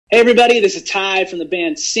Hey everybody, this is Ty from the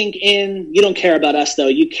band Sink In. You don't care about us though.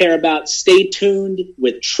 You care about Stay Tuned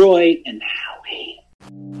with Troy and Howie.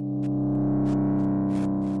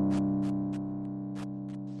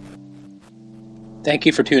 Thank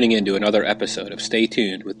you for tuning in to another episode of Stay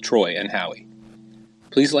Tuned with Troy and Howie.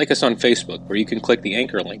 Please like us on Facebook, where you can click the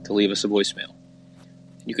anchor link to leave us a voicemail.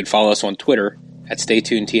 You can follow us on Twitter at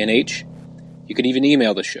StayTunedTNH. You can even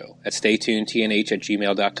email the show at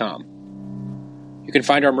StayTunedTNH@gmail.com. You can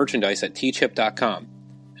find our merchandise at tchip.com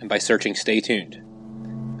and by searching Stay Tuned.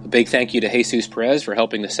 A big thank you to Jesus Perez for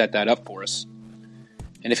helping to set that up for us.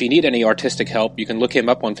 And if you need any artistic help, you can look him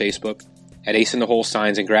up on Facebook at Ace in the Hole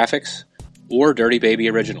Signs and Graphics or Dirty Baby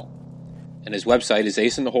Original. And his website is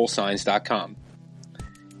aceintheholesigns.com.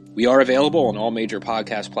 We are available on all major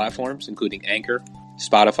podcast platforms, including Anchor,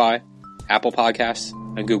 Spotify, Apple Podcasts,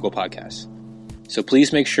 and Google Podcasts. So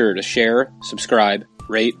please make sure to share, subscribe,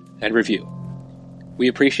 rate, and review. We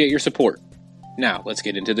appreciate your support. Now, let's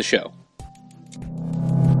get into the show.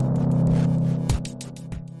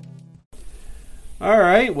 All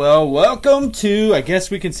right, well, welcome to, I guess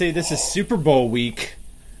we can say this is Super Bowl week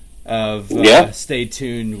of Stay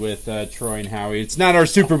Tuned with Troy and Howie. It's not our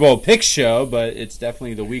Super Bowl pick show, but it's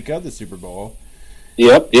definitely the week of the Super Bowl.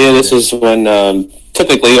 Yep, yeah, this is when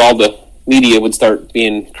typically all the media would start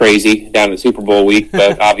being crazy down at Super Bowl week,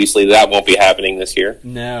 but obviously that won't be happening this year.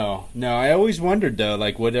 No, I always wondered, though,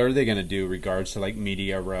 like, what are they going to do in regards to, like,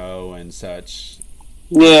 Media Row and such?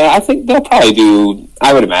 Yeah, I think they'll probably do,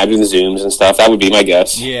 I would imagine, Zooms and stuff. That would be my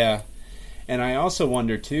guess. Yeah, and I also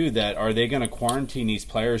wonder, too, that are they going to quarantine these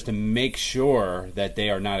players to make sure that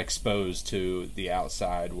they are not exposed to the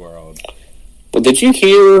outside world? But did you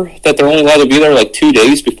hear that they're only allowed to be there, like, 2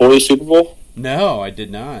 days before the Super Bowl? No, I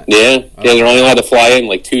did not. Yeah, they're only allowed to fly in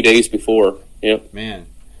like 2 days before. Yep. Man,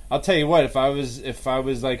 I'll tell you what. If I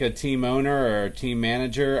was like a team owner or a team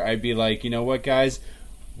manager, I'd be like, you know what, guys,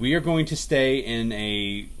 we are going to stay in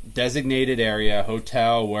a designated area,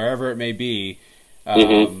 hotel, wherever it may be.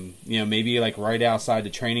 You know, maybe like right outside the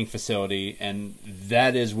training facility, and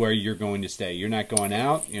that is where you're going to stay. You're not going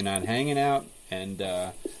out. You're not hanging out, and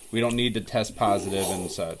we don't need to test positive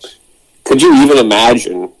and such. Could you even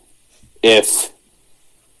imagine?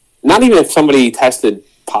 Not even if somebody tested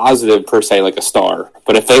positive per se, like a star,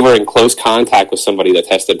 but if they were in close contact with somebody that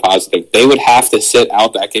tested positive, they would have to sit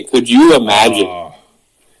out that game. Could you imagine?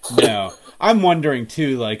 No. I'm wondering,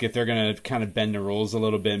 too, like, if they're going to kind of bend the rules a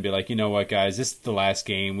little bit and be like, you know what, guys, this is the last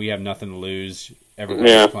game. We have nothing to lose.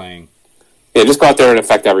 Everybody's playing. Yeah, just go out there and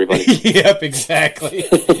affect everybody. Yep, exactly.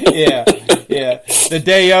 Yeah. The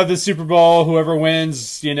day of the Super Bowl, whoever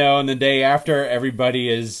wins, you know, and the day after, everybody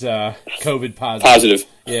is COVID positive.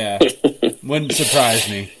 Yeah. Wouldn't surprise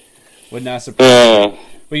me. Would not surprise me.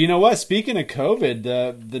 But you know what? Speaking of COVID,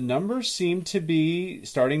 the numbers seem to be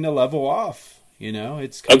starting to level off. You know,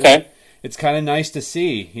 it's kind of nice to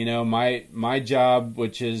see. You know, my job,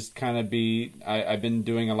 which is kind of I've been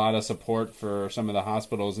doing a lot of support for some of the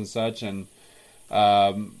hospitals and such, and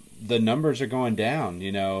the numbers are going down.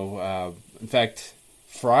 You know, in fact,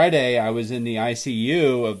 Friday I was in the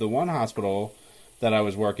ICU of the one hospital that I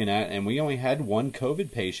was working at, and we only had one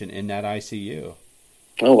COVID patient in that ICU.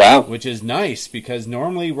 Oh, wow. Which is nice, because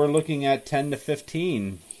normally we're looking at 10 to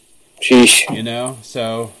 15. Sheesh. You know,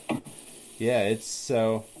 so, yeah, it's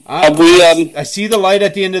so... I see the light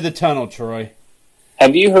at the end of the tunnel, Troy.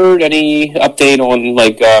 Have you heard any update on,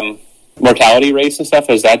 like, mortality rates and stuff?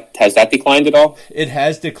 Has that declined at all? It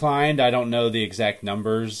has declined. I don't know the exact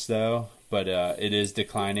numbers, though, but it is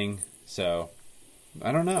declining, so...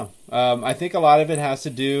 I don't know. I think a lot of it has to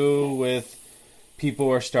do with people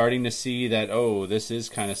are starting to see that, oh, this is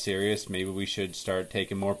kind of serious. Maybe we should start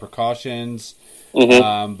taking more precautions.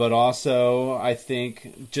 Mm-hmm. But also, I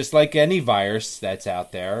think, just like any virus that's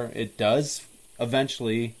out there, it does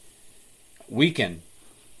eventually weaken.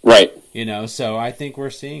 Right. You know, so I think we're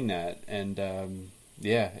seeing that. And,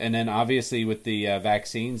 yeah. And then, obviously, with the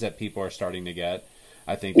vaccines that people are starting to get,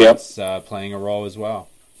 I think that's playing a role as well.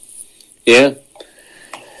 Yeah.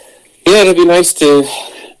 Yeah, it'd be nice to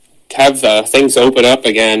have things open up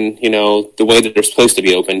again, you know, the way that they're supposed to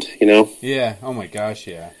be opened, you know? Yeah. Oh, my gosh,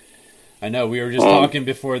 yeah. I know. We were just talking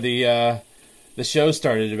before the show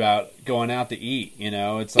started about going out to eat, you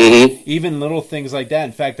know? It's like even little things like that.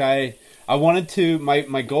 In fact, I wanted to,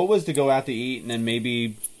 my goal was to go out to eat and then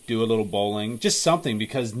maybe do a little bowling, just something,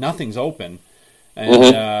 because nothing's open. And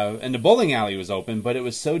and the bowling alley was open, but it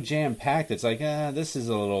was so jam-packed. It's like, this is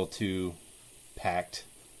a little too packed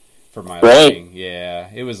for my liking. Yeah,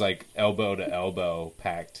 it was like elbow to elbow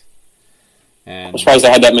packed. And I'm surprised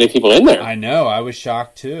I had that many people in there. I know, I was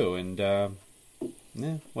shocked too, and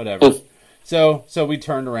whatever. So we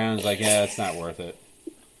turned around and was like, yeah, it's not worth it.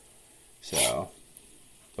 So,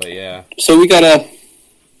 but yeah. So we had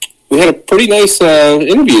a pretty nice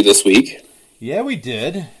interview this week. Yeah, we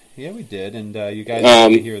did. And you guys got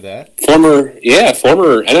to hear that. Former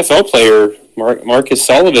NFL player Marcus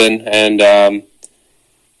Sullivan, and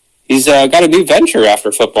he's got a new venture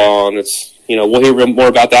after football, and it's we'll hear more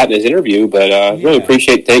about that in his interview. But really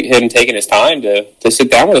appreciate him taking his time to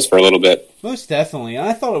sit down with us for a little bit. Most definitely,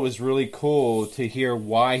 I thought it was really cool to hear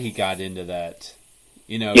why he got into that.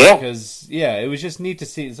 Because it was just neat to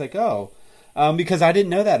see. It's like, because I didn't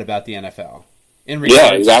know that about the NFL. In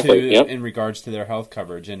regards to their health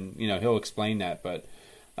coverage, and he'll explain that, but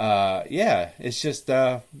it's just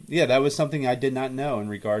that was something I did not know in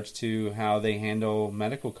regards to how they handle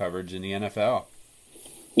medical coverage in the NFL.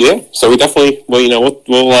 Yeah, so we definitely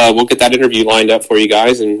we'll get that interview lined up for you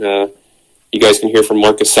guys, and you guys can hear from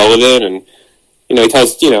Marcus Sullivan, and he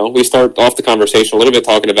tells we start off the conversation a little bit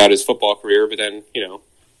talking about his football career, but then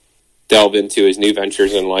delve into his new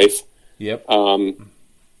ventures in life. Yep.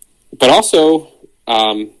 But also,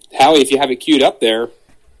 Howie, if you have it queued up there.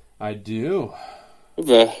 I do. We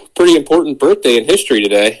have a pretty important birthday in history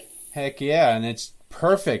today. Heck yeah, and it's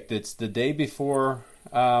perfect. It's the day before,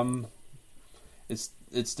 it's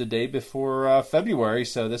the day before February,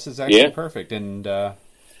 so this is actually perfect, and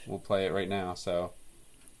we'll play it right now, so.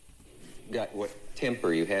 Got what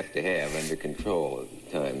temper you have to have under control at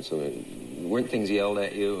the time, so weren't things yelled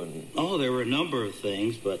at you? Oh, there were a number of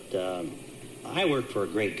things, but I worked for a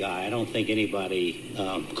great guy. I don't think anybody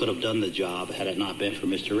could have done the job had it not been for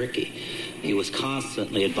Mr. Rickey. He was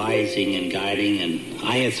constantly advising and guiding, and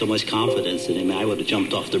I had so much confidence in him. I would have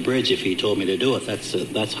jumped off the bridge if he told me to do it.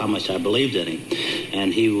 That's how much I believed in him.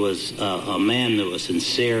 And he was a man that was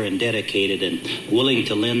sincere and dedicated and willing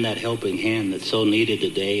to lend that helping hand that's so needed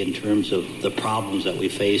today in terms of the problems that we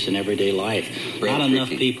face in everyday life. Not enough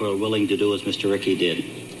people are willing to do as Mr. Rickey did.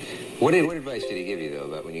 What advice did he give you, though,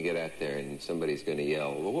 about when you get out there and somebody's going to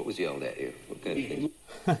yell? Well, what was yelled at you? What kind of things?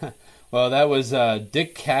 Well, that was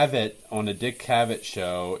Dick Cavett on the Dick Cavett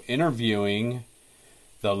Show interviewing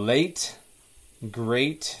the late,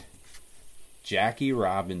 great Jackie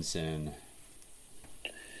Robinson.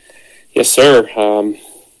 Yes, sir. And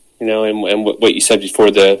what you said before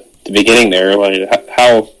the beginning there,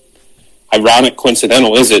 how ironic,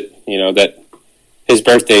 coincidental is it, that his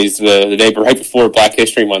birthday's the day right before Black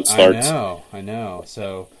History Month starts. I know.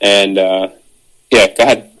 So and go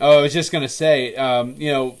ahead. Oh, I was just gonna say, I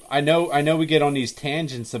know we get on these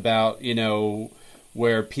tangents about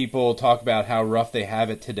where people talk about how rough they have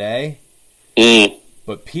it today.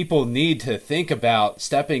 But people need to think about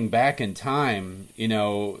stepping back in time,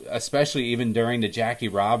 especially even during the Jackie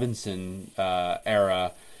Robinson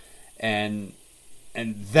era, and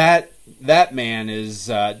that man is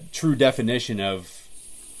true definition of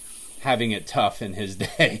having it tough in his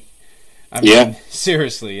day. I mean,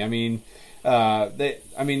 seriously.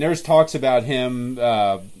 There's talks about him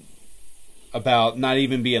about not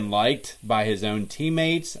even being liked by his own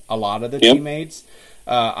teammates. A lot of the teammates.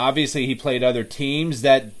 Obviously, he played other teams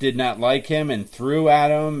that did not like him and threw at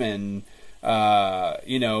him, and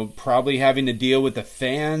probably having to deal with the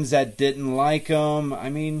fans that didn't like him.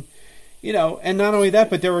 And not only that,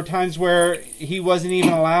 but there were times where he wasn't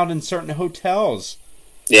even allowed in certain hotels.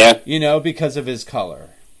 Yeah. Because of his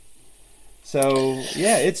color. So,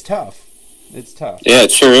 yeah, it's tough. It's tough. Yeah,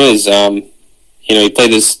 it sure is. He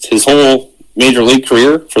played his whole major league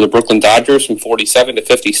career for the Brooklyn Dodgers from 47 to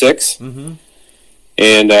 56. Mm-hmm.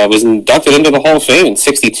 And was inducted into the Hall of Fame in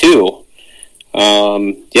 62. You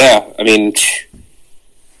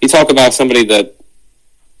talk about somebody that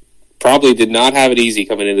probably did not have it easy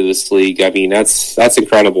coming into this league. That's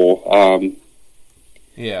incredible.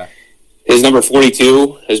 Yeah. His number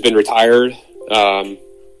 42 has been retired. And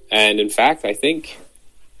in fact, I think,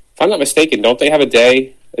 if I'm not mistaken, don't they have a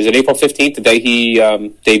day? Is it April 15th, the day he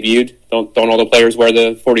debuted? Don't all the players wear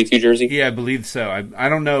the 42 jersey? Yeah, I believe so. I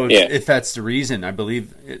don't know if that's the reason. I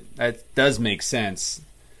believe that does make sense.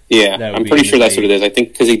 Yeah, I'm pretty sure that's what it is. I think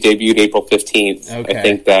because he debuted April 15th, okay. I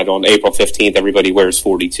think that on April 15th, everybody wears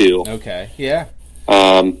 42. Okay, yeah.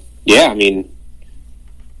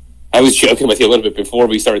 I was joking with you a little bit before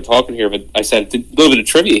we started talking here, but I said a little bit of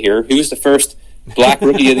trivia here. Who was the first Black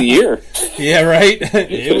Rookie of the Year? Yeah, right.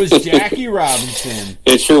 It was Jackie Robinson.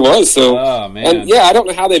 It sure was. So, oh man, and I don't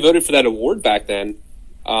know how they voted for that award back then,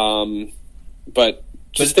 but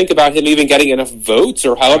just think about him even getting enough votes,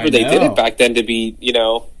 or however they did it back then to be,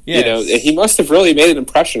 he must have really made an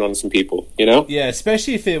impression on some people, Yeah,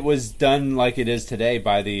 especially if it was done like it is today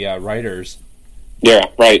by the writers. Yeah,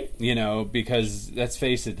 right. You know, because let's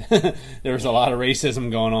face it, there was a lot of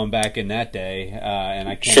racism going on back in that day, and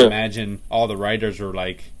I can't imagine all the writers were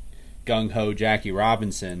like gung ho Jackie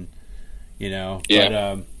Robinson. You know,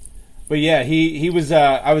 yeah. But yeah, he was.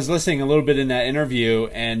 I was listening a little bit in that interview,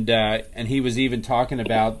 and he was even talking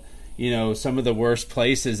about, you know, some of the worst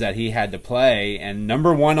places that he had to play, and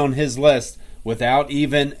number one on his list, without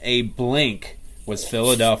even a blink, was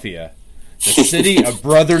Philadelphia, the city of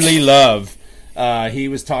brotherly love. He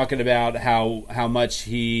was talking about how much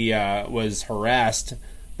he was harassed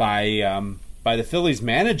by the Phillies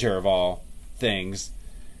manager of all things.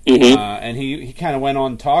 Mm-hmm. And he kind of went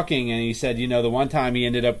on talking, and he said, you know, the one time he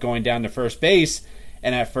ended up going down to first base,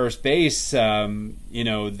 and at first base, you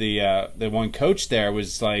know, the one coach there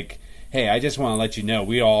was like, hey, I just want to let you know,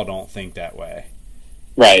 we all don't think that way.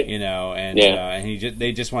 Right. You know, and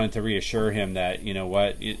they just wanted to reassure him that, you know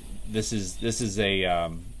what, this is a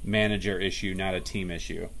manager issue, not a team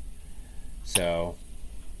issue. So,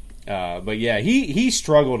 but yeah, he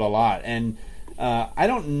struggled a lot, and I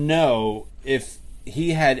don't know if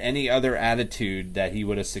he had any other attitude that he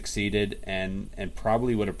would have succeeded and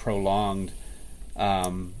probably would have prolonged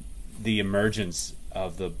the emergence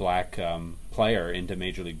of the black player into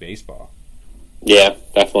Major League Baseball. Yeah,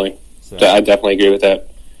 definitely. So, I definitely agree with that.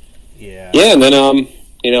 Yeah. Yeah, and then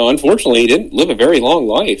you know, unfortunately, he didn't live a very long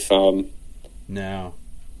life. No.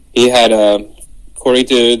 He had, according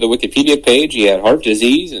to the Wikipedia page, he had heart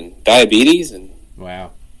disease and diabetes, and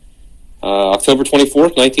wow. October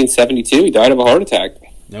 24th, 1972, he died of a heart attack.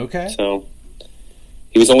 Okay. So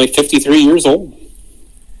he was only 53 years old.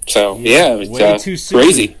 So yeah, it was way too soon.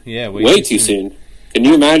 Crazy. Yeah, way too soon. Can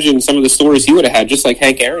you imagine some of the stories he would have had, just like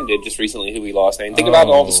Hank Aaron did just recently, who we lost? I mean, think about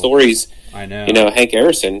all the stories. I know. You know, Hank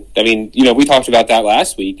Aaron. I mean, you know, we talked about that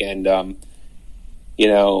last week, and you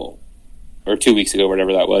know, or 2 weeks ago,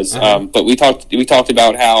 whatever that was. But we talked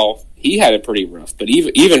about how he had it pretty rough. But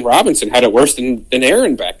even Robinson had it worse than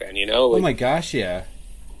Aaron back then. You know. Oh my gosh, yeah.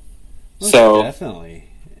 So definitely,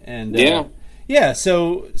 and yeah.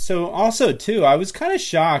 So also too, I was kind of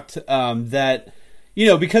shocked that, you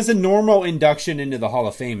know, because the normal induction into the Hall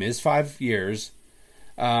of Fame is 5 years.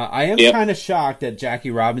 I am kind of shocked that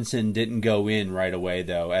Jackie Robinson didn't go in right away,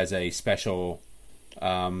 though, as a special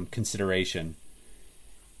consideration.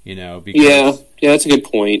 You know, because that's a good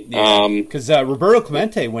point. Because Roberto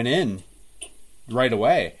Clemente went in right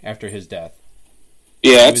away after his death.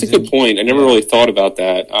 Yeah, that's a good point. I never really thought about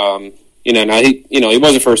that. You know, now he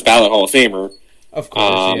was a first ballot Hall of Famer, of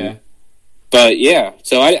course. Yeah, but yeah,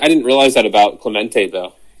 so I didn't realize that about Clemente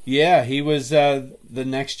though. Yeah, he was the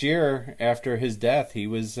next year after his death. He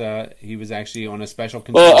was actually on a special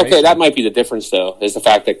consideration. Well, okay, that might be the difference though, is the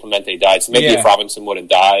fact that Clemente died. So maybe if Robinson would have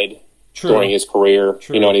died during his career,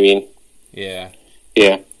 you know what I mean? Yeah.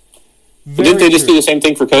 Yeah. Didn't they just do the same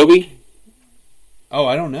thing for Kobe? Oh,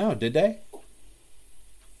 I don't know. Did they?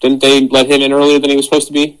 Didn't they let him in earlier than he was supposed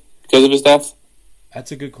to be because of his death?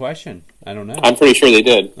 That's a good question. I don't know. I'm pretty sure they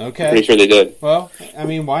did. Okay. I'm pretty sure they did. Well, I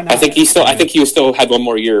mean, why not? I think he still had one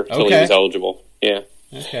more year until he was eligible. Yeah.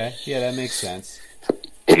 Okay. Yeah, that makes sense.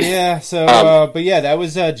 Yeah. So, but yeah, that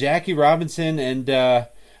was Jackie Robinson, and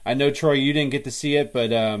I know, Troy, you didn't get to see it,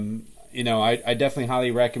 but you know, I definitely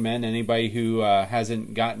highly recommend anybody who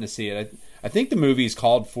hasn't gotten to see it. I think the movie is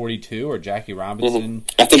called 42 or Jackie Robinson.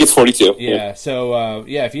 I think it's 42. Yeah. So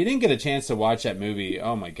if you didn't get a chance to watch that movie,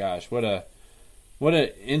 oh my gosh, what an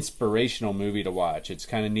inspirational movie to watch. It's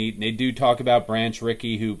kind of neat. And they do talk about Branch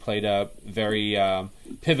Rickey, who played a very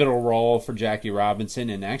pivotal role for Jackie Robinson,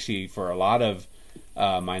 and actually for a lot of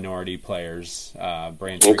minority players.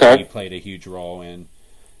 Branch Rickey played a huge role in.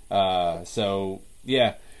 So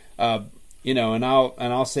yeah, you know, and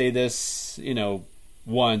I'll say this, you know,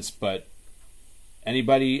 once, but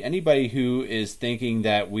anybody who is thinking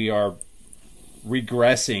that we are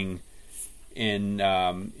regressing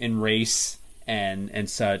in race and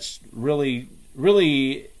such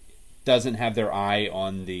really doesn't have their eye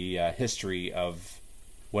on the history of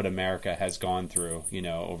what America has gone through, you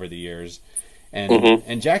know, over the years.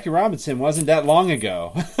 And Jackie Robinson wasn't that long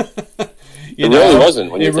ago. It really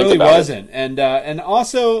wasn't. When you think about it. And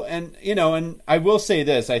also, and you know, and I will say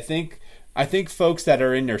this: I think folks that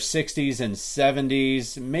are in their 60s and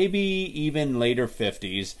 70s, maybe even later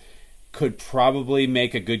 50s, could probably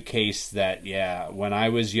make a good case that when I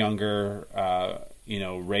was younger, you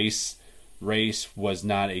know, race was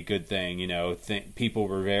not a good thing. You know, people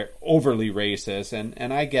were very overly racist,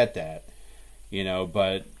 and I get that. You know,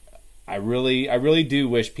 but I really do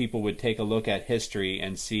wish people would take a look at history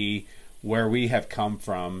and see where we have come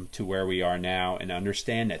from to where we are now, and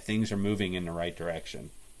understand that things are moving in the right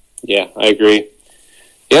direction. Yeah, I agree.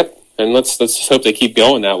 Yep. and let's just hope they keep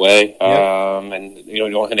going that way. Yep. And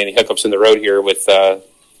don't have any hiccups in the road here with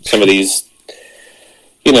some of these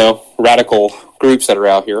radical groups that are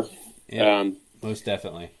out here. Yeah, most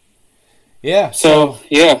definitely. Yeah. So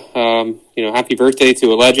happy birthday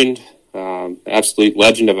to a legend, absolute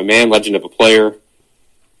legend of a man, legend of a player,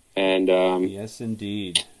 and yes,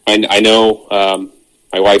 indeed. I know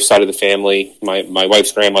my wife's side of the family, my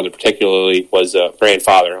wife's grandmother particularly was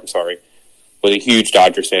grandfather. I'm sorry, was a huge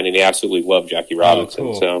Dodgers fan, and he absolutely loved Jackie Robinson.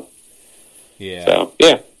 Oh, cool. So yeah.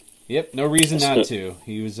 Yep, no reason not to.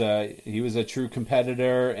 He was a true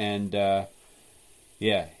competitor, and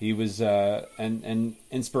he was an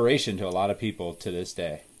inspiration to a lot of people to this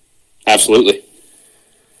day. Absolutely.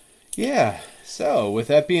 Yeah. So, with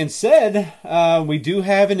that being said, we do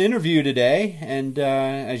have an interview today, and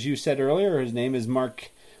as you said earlier, his name is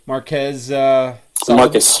Marquez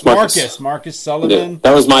Sullivan. Marcus Sullivan. Yeah,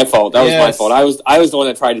 that was my fault. That was my fault. I was the one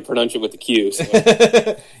that tried to pronounce it with the Q. So.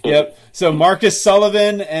 Yep. So Marcus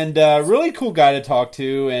Sullivan, and really cool guy to talk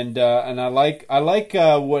to, and I like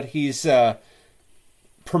what he's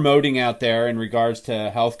promoting out there in regards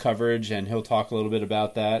to health coverage, and he'll talk a little bit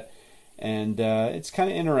about that. And it's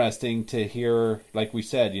kind of interesting to hear, like we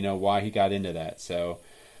said, why he got into that. So,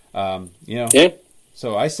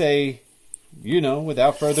 So I say,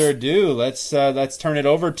 without further ado, let's turn it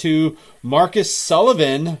over to Marcus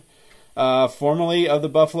Sullivan, formerly of the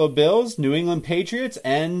Buffalo Bills, New England Patriots,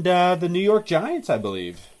 and the New York Giants, I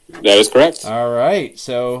believe. That is correct. All right.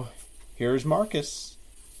 So here's Marcus.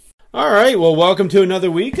 All right, well, welcome to another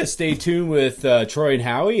week of Stay Tuned with Troy and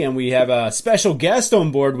Howie, and we have a special guest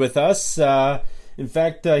on board with us. In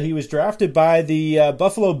fact, he was drafted by the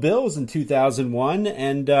Buffalo Bills in 2001,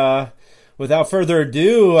 and without further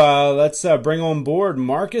ado, let's bring on board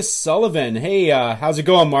Marcus Sullivan. Hey, how's it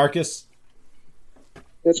going, Marcus?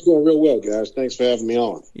 It's going real well, guys. Thanks for having me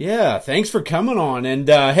on. Yeah, thanks for coming on. And,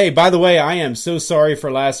 hey, by the way, I am so sorry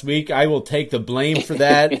for last week. I will take the blame for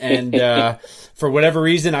that. And for whatever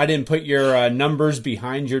reason, I didn't put your numbers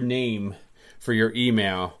behind your name for your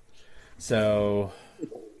email. So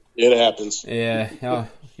it happens.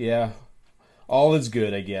 Yeah. All is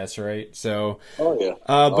good, I guess, right? So, yeah.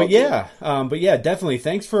 But yeah, definitely.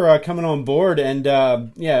 Thanks for coming on board. And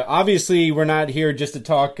obviously, we're not here just to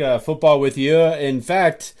talk football with you. In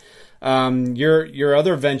fact, your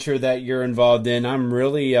other venture that you're involved in, I'm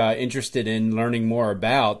really interested in learning more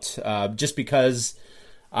about. Just because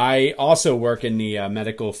I also work in the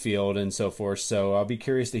medical field and so forth. So I'll be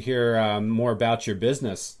curious to hear more about your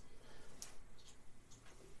business.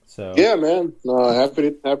 So yeah, man,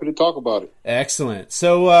 happy to talk about it. Excellent.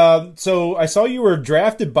 So so I saw you were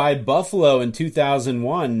drafted by Buffalo in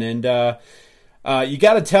 2001, and you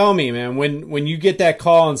got to tell me, man, when you get that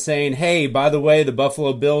call and saying, "Hey, by the way, the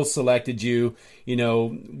Buffalo Bills selected you,"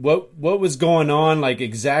 what was going on? Like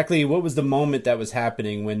exactly, what was the moment that was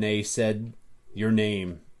happening when they said your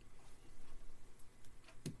name?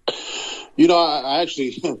 I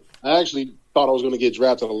actually thought I was going to get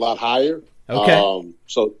drafted a lot higher. Okay.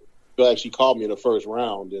 So they actually called me in the first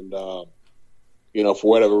round, and for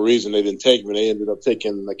whatever reason they didn't take me. They ended up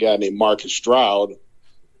taking a guy named Marcus Stroud.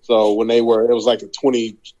 So when it was like it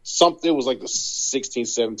was like the 16,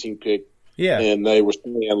 17 pick. Yeah. And they were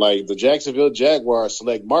saying like the Jacksonville Jaguars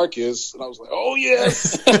select Marcus, and I was like, oh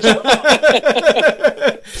yes.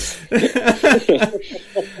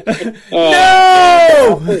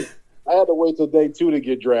 No. I had to wait till day 2 to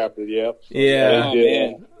get drafted. Yep. So, yeah. Oh,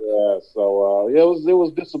 man. Yeah. So it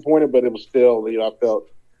was disappointing, but it was still, I felt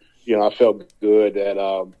good that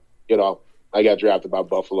I got drafted by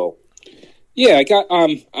Buffalo. Yeah, I got.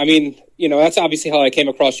 That's obviously how I came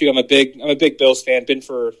across you. I'm a big Bills fan. Been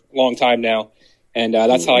for a long time now, and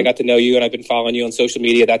that's how I got to know you. And I've been following you on social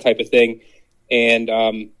media, that type of thing. And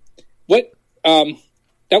that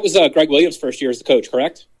was Greg Williams' first year as the coach,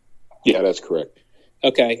 correct? Yeah, that's correct.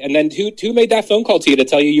 Okay, and then who made that phone call to you to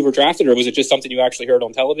tell you were drafted, or was it just something you actually heard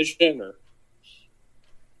on television? Or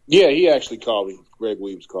yeah, he actually called me. Greg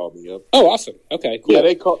Williams called me up. Oh, awesome. Okay, cool. Yeah,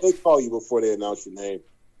 they call you before they announce your name.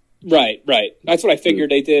 Right. That's what I figured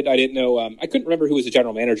they did. I didn't know. I couldn't remember who was the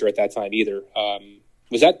general manager at that time either.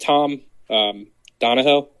 Was that Tom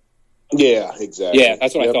Donahoe? Yeah, exactly. Yeah,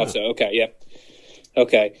 that's what I thought. So okay, yeah,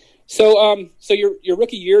 okay. So your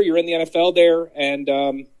rookie year, you're in the NFL there, and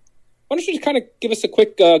why don't you just kind of give us a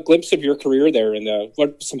quick glimpse of your career there and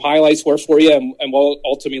what some highlights were for you, and what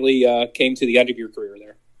ultimately came to the end of your career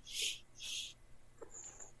there.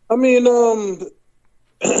 I mean,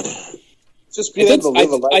 just being able to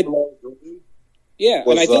live a lifelong dream. Yeah,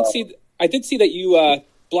 and I did see that you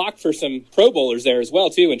blocked for some Pro Bowlers there as well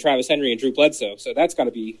too, and Travis Henry and Drew Bledsoe. So that's got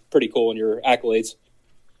to be pretty cool in your accolades.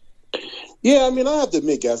 Yeah, I mean, I have to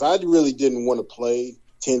admit, guys, I really didn't want to play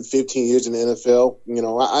 10, 15 years in the NFL.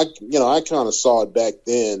 I kind of saw it back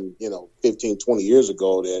then, 15, 20 years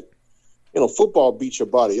ago that, football beats your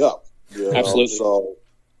body up. Absolutely. So,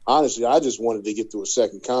 honestly, I just wanted to get through a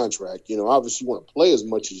second contract. Obviously you want to play as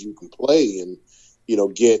much as you can play and,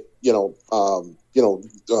 get,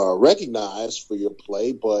 recognized for your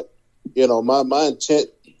play. But, my intent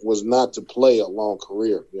was not to play a long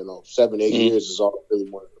career. 7, 8 years is all I really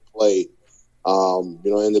wanted to play.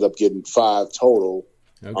 Ended up getting 5 total.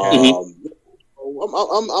 Okay. I'm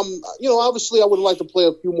obviously I would like to play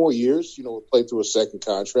a few more years, play through a second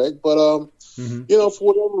contract, but, for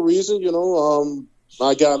whatever reason,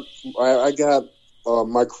 I got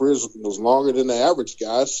my career was longer than the average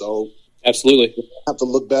guy. So absolutely I have to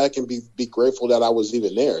look back and be grateful that I was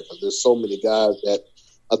even there, because there's so many guys that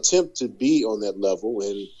attempt to be on that level,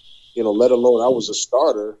 and, let alone I was a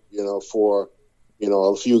starter, for,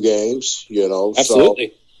 a few games,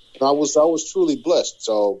 absolutely. So, I was truly blessed.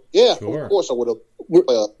 So yeah, Sure. Of course I would have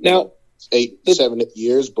played now 7 8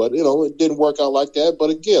 years, but it didn't work out like that.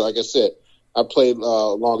 But again, like I said, I played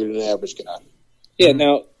longer than the average guy. Yeah.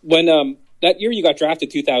 Now, when that year you got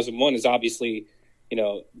drafted, 2001, is obviously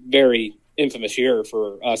very infamous year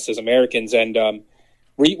for us as Americans. And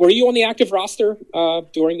were you on the active roster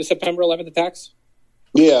during the September 11th attacks?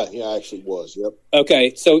 Yeah, I actually was. Yep.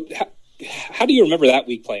 Okay, so how do you remember that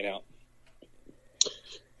week playing out?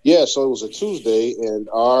 Yeah, so it was a Tuesday, and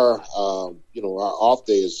our our off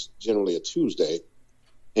day is generally a Tuesday,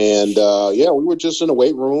 and we were just in the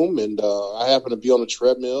weight room, and I happened to be on the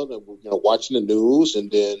treadmill, and watching the news, and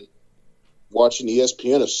then watching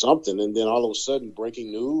ESPN or something, and then all of a sudden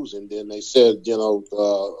breaking news, and then they said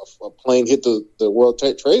a plane hit the World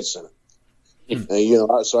Trade Center, and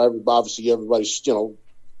so everybody's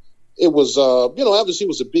it was, obviously it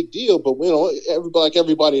was a big deal, but,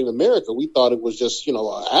 everybody in America, we thought it was just,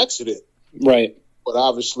 an accident. Right. But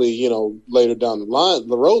obviously, later down the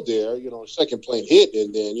road there, a second plane hit,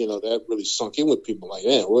 and then, that really sunk in with people like,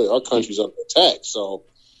 man, our country's under attack. So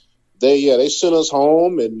they sent us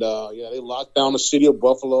home, and, they locked down the city of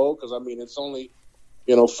Buffalo, because, it's only,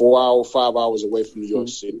 5 hours away from New York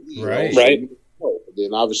City. Right. Right.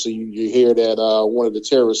 Then obviously you hear that one of the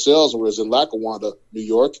terrorist cells was in Lackawanna, New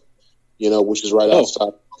York, which is right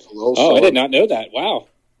outside Buffalo. So, I did not know that. Wow.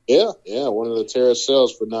 Yeah. One of the terrorist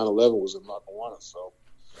cells for 9/11 was in Lackawanna. So,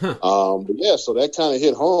 so that kind of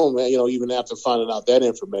hit home, even after finding out that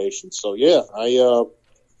information. So, yeah,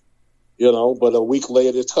 but a week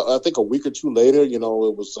later, I think a week or two later, it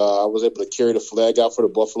was I was able to carry the flag out for the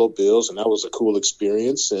Buffalo Bills, and that was a cool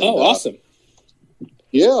experience. And, awesome.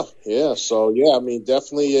 Yeah. So,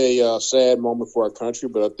 definitely a sad moment for our country,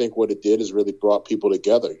 but I think what it did is really brought people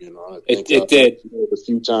together. I think, it did. The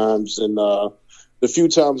few times in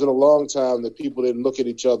a long time that people didn't look at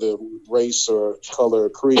each other with race or color or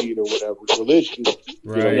creed or whatever, religion.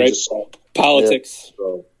 Right. Just Politics.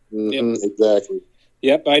 So, exactly.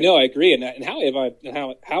 Yep, I know. I agree. And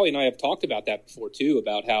Howie and I have talked about that before, too,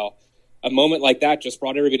 about how a moment like that just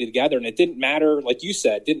brought everybody together, and it didn't matter, like you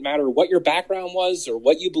said, didn't matter what your background was or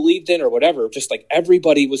what you believed in or whatever. Just like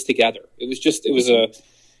everybody was together. It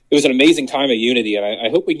was an amazing time of unity, and I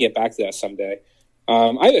hope we can get back to that someday.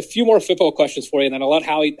 I have a few more football questions for you, and then I'll let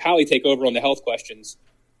Howie take over on the health questions.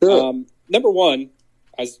 Sure. Number one,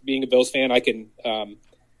 as being a Bills fan, I don't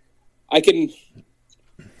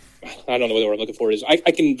know what the word I'm looking for is.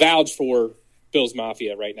 I can vouch for Bills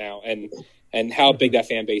Mafia right now, and how big that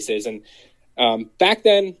fan base is. And back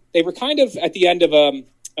then, they were kind of at the end of an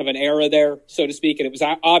era there, so to speak, and it was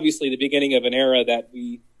obviously the beginning of an era that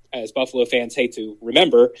we, as Buffalo fans, hate to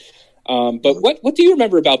remember. But what do you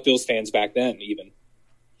remember about Bills fans back then, even?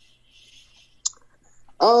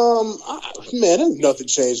 There's nothing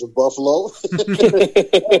changed with Buffalo.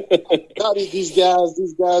 Now these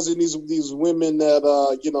guys and these women that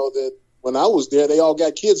that when I was there, they all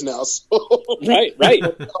got kids now. So right.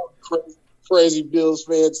 Crazy Bills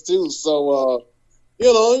fans too. So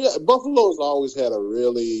Buffalo's always had a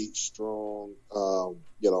really strong,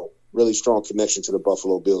 connection to the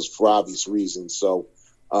Buffalo Bills for obvious reasons. So.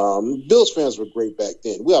 Bills fans were great back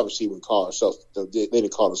then. We obviously wouldn't call ourselves, they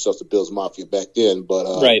didn't call themselves the Bills Mafia back then, but,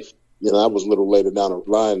 right. That was a little later down the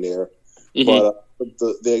line there. Mm-hmm.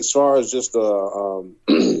 But, as far as just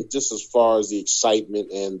as far as the excitement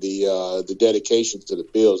and the dedication to the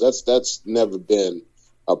Bills, that's never been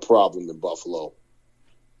a problem in Buffalo.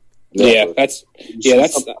 Never. Yeah, that's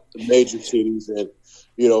the major cities and,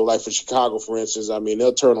 like for Chicago, for instance,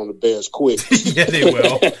 they'll turn on the Bears quick. Yeah, they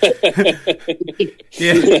will.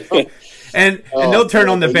 Yeah, and they'll turn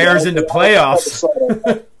on the Bears in the playoffs.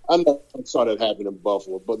 I know saw that happen in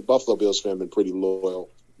Buffalo, but the Buffalo Bills fan have been pretty loyal,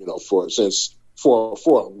 for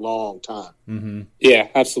a long time. Mm-hmm. Yeah,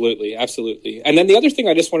 absolutely. And then the other thing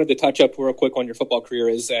I just wanted to touch up real quick on your football career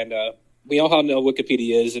is, and we all know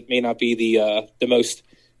Wikipedia is. It may not be the most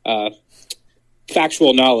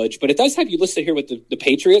factual knowledge, but it does have you listed here with the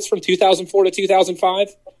Patriots from 2004 to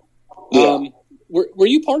 2005. Yeah. Were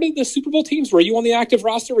you part of the Super Bowl teams? Were you on the active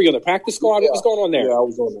roster? Were you on the practice squad? Yeah. What was going on there? Yeah, I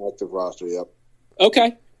was on the active roster, yep.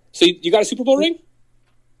 Okay. So you got a Super Bowl ring?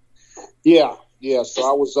 Yeah. So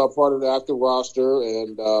I was part of the active roster,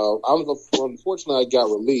 and unfortunately I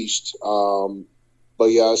got released. But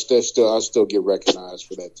yeah, I still get recognized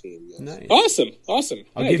for that team. Yes. Nice. Awesome.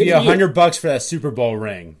 I'll give you $100 for that Super Bowl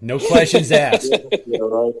ring. No questions asked. Yeah,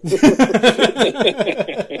 right.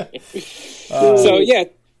 So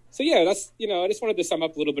that's I just wanted to sum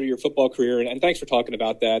up a little bit of your football career, and thanks for talking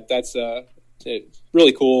about that. That's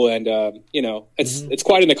really cool, and it's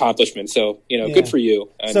quite an accomplishment. So good for you.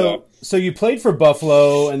 And, so you played for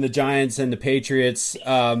Buffalo and the Giants and the Patriots.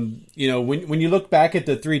 When you look back at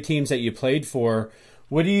the three teams that you played for,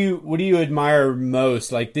 what do you admire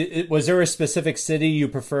most? Like, was there a specific city you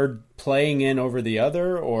preferred playing in over the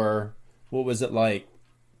other, or what was it like?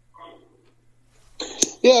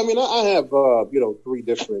 Yeah, I mean, I have three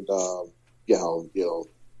different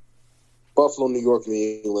Buffalo, New York, and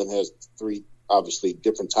New England has three obviously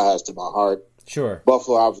different ties to my heart. Sure.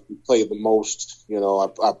 Buffalo obviously played the most.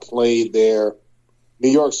 I played there.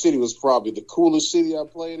 New York City was probably the coolest city I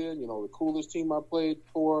played in. The coolest team I played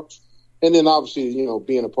for. And then obviously,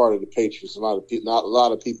 being a part of the Patriots, a lot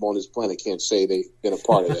of people on this planet can't say they've been a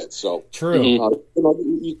part of that. So true.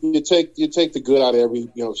 You take the good out of every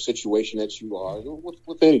situation that you are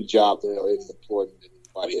with any job that any employment that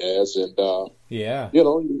anybody has, and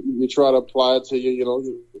you try to apply it to your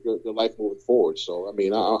life moving forward. So I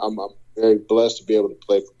mean, I'm very blessed to be able to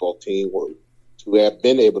play for both teams, or to have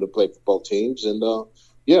been able to play for both teams, and I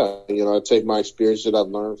take my experience that I've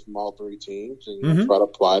learned from all three teams and try to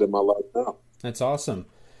apply it in my life now. That's awesome.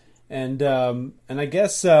 And I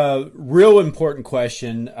guess real important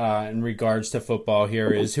question in regards to football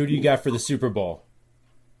here is, who do you got for the Super Bowl?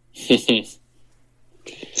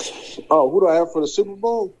 Oh, who do I have for the Super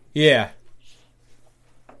Bowl? Yeah.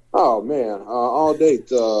 Oh man, all day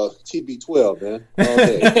TB12, man. All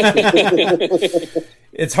day.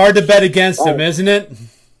 It's hard to bet against him, isn't it?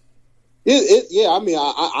 Yeah, I mean,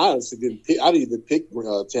 I honestly didn't pick. I didn't even pick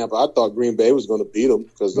Tampa. I thought Green Bay was going to beat them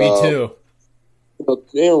because me too.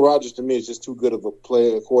 Aaron Rodgers to me is just too good of a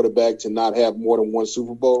quarterback to not have more than one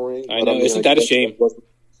Super Bowl ring. I know, isn't that a shame?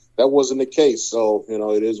 That wasn't the case. So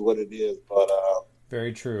it is what it is. But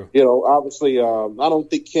very true. Obviously, I don't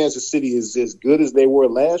think Kansas City is as good as they were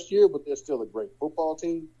last year, but they're still a great football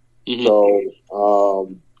team. Mm-hmm.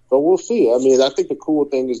 So we'll see. I mean, I think the cool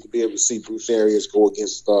thing is to be able to see Bruce Arians go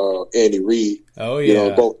against Andy Reid. Oh yeah,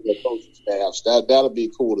 both of the coaching staffs. That'll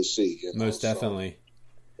be cool to see. Most definitely. So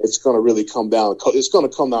it's going to really come down. It's going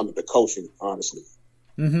to come down to the coaching, honestly.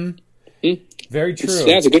 Mm-hmm. Very true.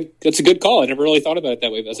 That's a good call. I never really thought about it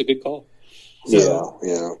that way. But that's a good call.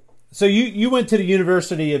 Yeah. So you went to the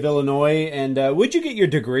University of Illinois, and what'd you get your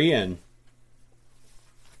degree in?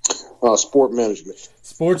 Sport management.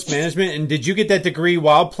 Sports management. And did you get that degree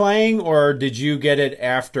while playing, or did you get it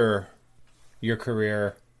after your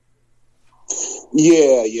career?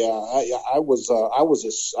 Yeah. I was.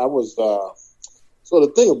 So the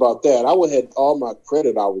thing about that, I had all my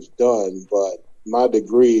credit. I was done, but my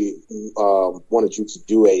degree wanted you to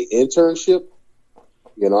do a internship.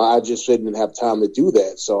 I just didn't have time to do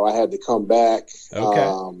that, so I had to come back.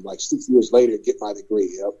 Like 6 years later, get my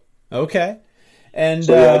degree. Yep. Okay. And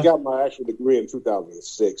so I got my actual degree in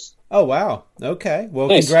 2006. Oh wow! Okay, well,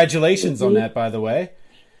 nice. Congratulations on that, by the way.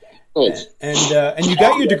 Thanks. And you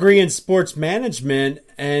got your degree in sports management,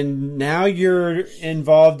 and now you're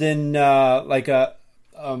involved in the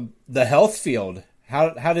health field.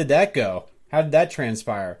 How did that go? How did that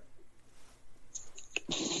transpire?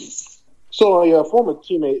 So a former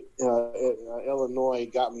teammate at Illinois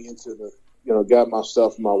got me into got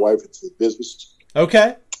myself and my wife into the business.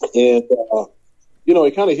 Okay. And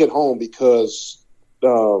it kind of hit home because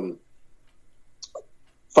 5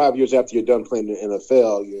 years after you're done playing in the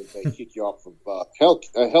NFL, they kick you off of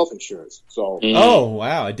health insurance. So. Oh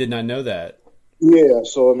wow! I did not know that. Yeah.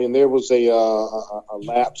 So I mean, there was a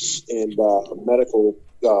lapse in medical,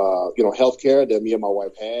 healthcare that me and my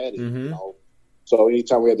wife had. And, so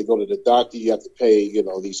anytime we had to go to the doctor, you have to pay,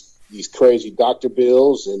 these crazy doctor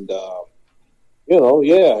bills, and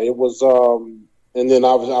it was. And then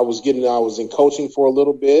I was in coaching for a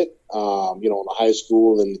little bit, on the high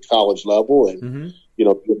school and college level, and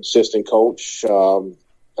being assistant coach.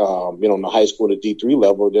 in the high school at the D3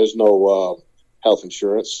 level, there's no health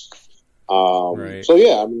insurance. Right. So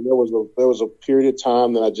yeah, I mean, there was a period of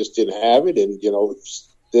time that I just didn't have it, and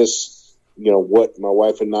this, what my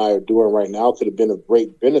wife and I are doing right now could have been of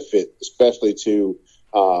great benefit, especially to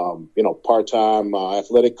part-time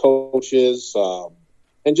athletic coaches,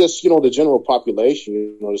 and just the general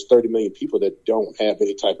population. There's 30 million people that don't have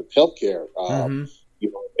any type of health care.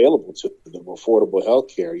 Available to them, affordable health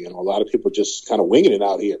care. A lot of people just kind of winging it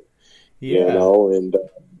out here. And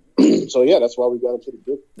so yeah, that's why we got into the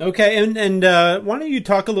business. Okay, and why don't you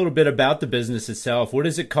talk a little bit about the business itself? What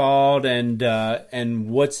is it called, and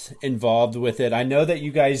what's involved with it? I know that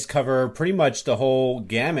you guys cover pretty much the whole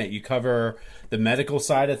gamut. You cover the medical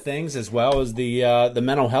side of things as well as the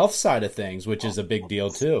mental health side of things, which is a big deal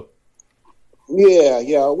too.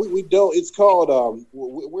 Yeah. We don't. It's called.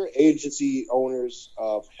 We're agency owners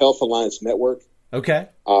of Health Alliance Network. Okay.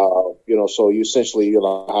 So you essentially,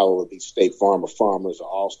 how the State Farm or Farmers or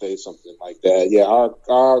Allstate, something like that. Yeah,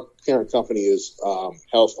 our parent company is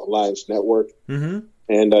Health Alliance Network, mm-hmm.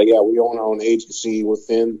 and we own our own agency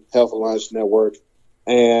within Health Alliance Network,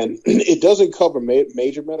 and it doesn't cover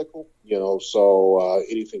major medical. So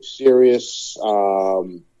anything serious.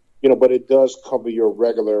 But it does cover your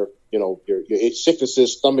regular. Your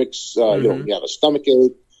sicknesses, stomachs, mm-hmm. You have a stomach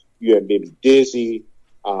ache, you have maybe dizzy,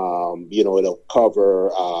 it'll cover,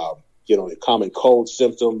 common cold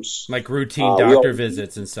symptoms. Like routine doctor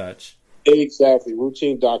visits and such. Exactly.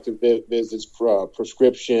 Routine doctor visits,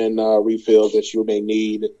 prescription refills that you may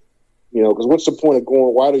need, because what's the point of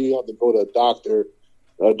why do you have to go to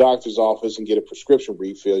a doctor's office and get a prescription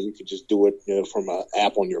refill? You could just do it from an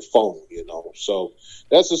app on your phone, So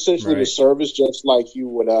that's essentially the service, just like you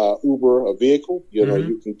would Uber a vehicle. Mm-hmm.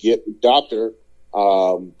 You can get a doctor,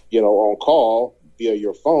 on call via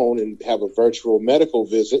your phone and have a virtual medical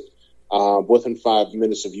visit within 5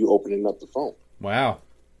 minutes of you opening up the phone. Wow.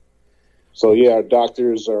 So, yeah, our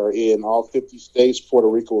doctors are in all 50 states, Puerto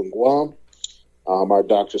Rico, and Guam. Our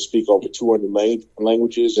doctors speak over 200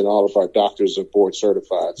 languages, and all of our doctors are board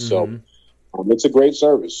certified. Mm-hmm. So it's a great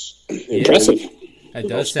service. Impressive. That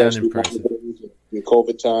does sound impressive. In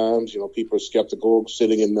COVID times, people are skeptical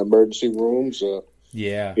sitting in the emergency rooms. But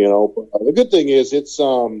the good thing is it's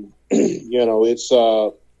something,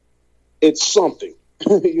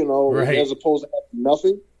 right. as opposed to having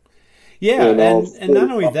nothing. Yeah, and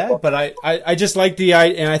not only that, but I just like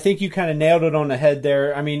and I think you kind of nailed it on the head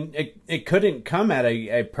there. I mean, it couldn't come at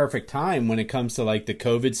a perfect time when it comes to like the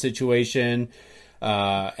COVID situation,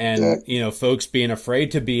 and folks being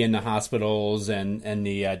afraid to be in the hospitals and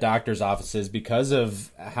the doctor's offices because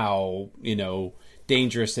of how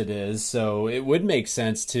dangerous it is. So it would make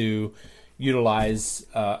sense to utilize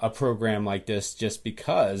a program like this just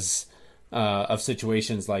because of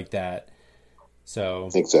situations like that.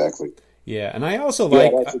 So exactly. Yeah, and I also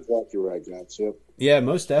like. Yeah, that's exactly right, guys. Yep. Yeah,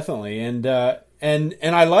 most definitely, and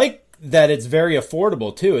I like that it's very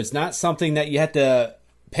affordable too. It's not something that you have to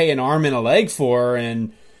pay an arm and a leg for,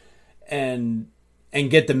 and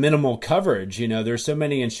get the minimal coverage. There's so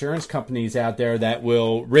many insurance companies out there that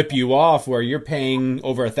will rip you off where you're paying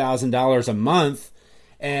over $1,000 a month,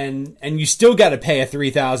 and you still got to pay a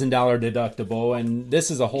 $3,000 deductible, and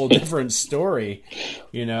this is a whole different story,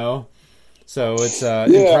 So it's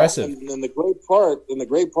impressive. And the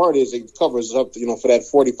great part is it covers up, for that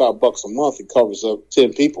 $45 a month, it covers up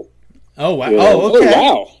 10 people. Oh wow! Oh, okay. Oh,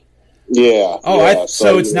 wow. Yeah. Oh,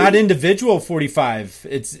 so it's not individual 45.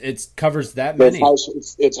 It covers that many.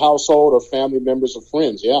 It's household or family members or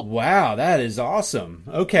friends. Yeah. Wow, that is awesome.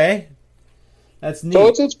 Okay, that's neat. So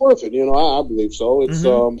it's worth it. I believe so. It's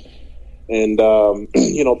and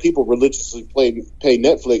people religiously pay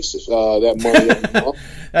Netflix that money every month.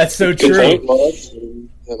 That's so true.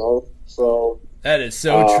 So that is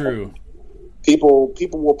so true. People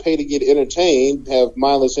will pay to get entertained, have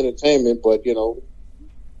mindless entertainment, but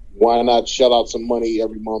why not shell out some money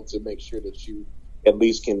every month to make sure that you at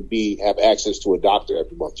least can have access to a doctor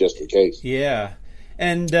every month, just in case. Yeah.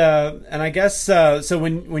 And I guess so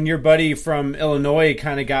when your buddy from Illinois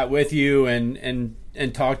kind of got with you and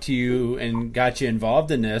talked to you and got you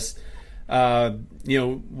involved in this,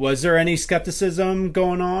 was there any skepticism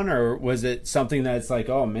going on, or was it something that's like,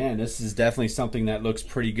 oh man, this is definitely something that looks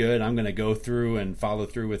pretty good, I'm going to go through and follow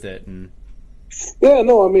through with it? And yeah,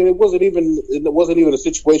 no, I mean, it wasn't even a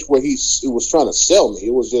situation where he was trying to sell me.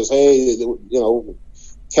 It was just, hey,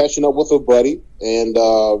 catching up with a buddy, and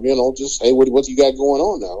just, hey, what you got going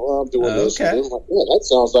on now? Well, I'm doing this. And I'm like, yeah, that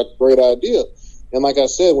sounds like a great idea. And like I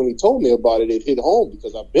said, when he told me about it hit home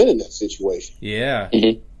because I've been in that situation. Yeah.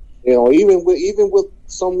 Mm-hmm. Even with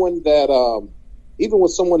someone that even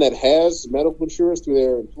with someone that has medical insurance through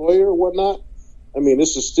their employer or whatnot, I mean,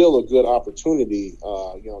 this is still a good opportunity,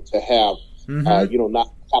 to have, not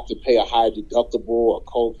have to pay a high deductible or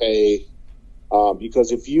copay.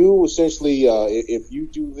 Because if you essentially, if you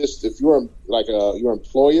do this, if you're your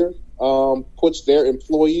employer puts their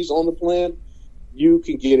employees on the plan, you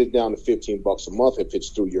can get it down to $15 a month if it's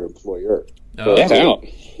through your employer.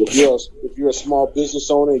 If you're a small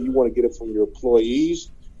business owner and you want to get it from your employees,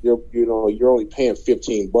 you're only paying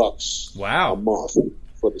 $15 a month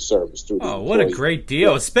for the service through the employee. What a great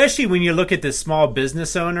deal, especially when you look at the small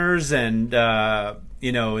business owners and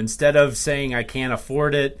instead of saying I can't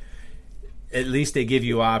afford it, at least they give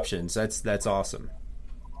you options. That's awesome.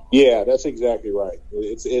 Yeah, that's exactly right.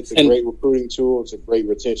 It's a great recruiting tool. It's a great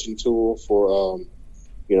retention tool for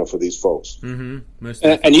for these folks. Mm-hmm.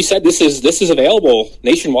 And you said this is available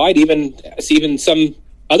nationwide, even some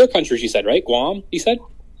other countries. You said, right? Guam. You said.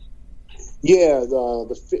 Yeah,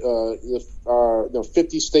 the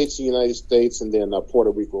 50 states in the United States, and then Puerto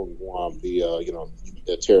Rico and Guam,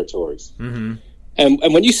 the territories. Mm-hmm. And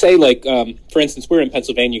when you say, like, for instance, we're in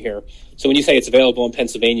Pennsylvania here. So when you say it's available in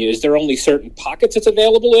Pennsylvania, is there only certain pockets it's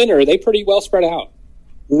available in, or are they pretty well spread out?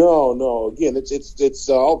 No. Again, it's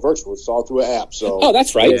all virtual. It's all through an app. So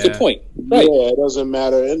that's right. Yeah. Good point. Right. Yeah, it doesn't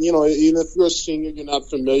matter. And even if you're a senior, you're not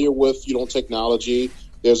familiar with technology.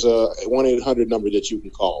 There's a 1-800 number that you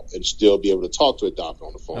can call and still be able to talk to a doctor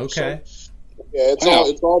on the phone. Okay. So, yeah,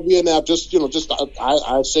 it's all via an app. Just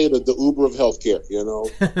I say that the Uber of healthcare.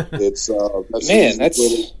 That's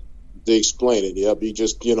they explain it. Yeah, be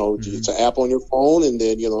just it's an app on your phone, and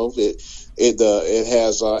then it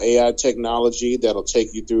has AI technology that'll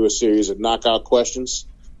take you through a series of knockout questions,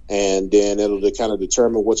 and then it'll kind of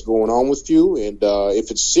determine what's going on with you. And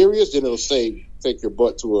if it's serious, then it'll say take your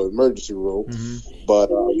butt to an emergency room. Mm-hmm. But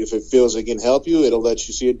if it feels it can help you, it'll let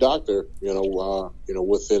you see a doctor.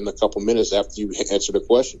 Within a couple minutes after you answer the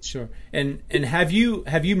question. Sure. And have you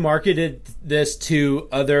marketed this to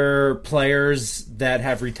other players that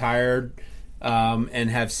have retired and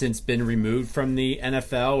have since been removed from the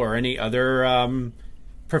NFL or any other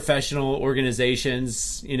professional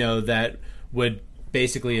organizations that would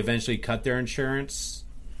basically eventually cut their insurance?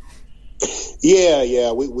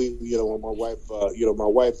 Yeah. We my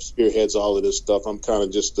wife spearheads all of this stuff. I'm kind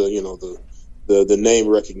of just the name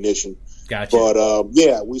recognition. Gotcha.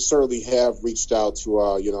 But we certainly have reached out to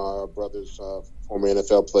our brothers, former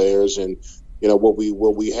NFL players, and what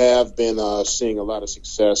we have been seeing a lot of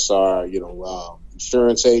success are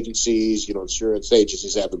insurance agencies. Insurance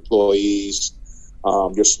agencies have employees.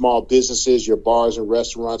 Your small businesses, your bars and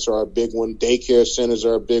restaurants are a big one. Daycare centers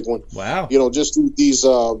are a big one. Wow. Just these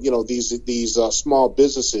these small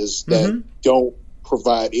businesses that don't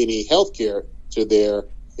provide any health care to their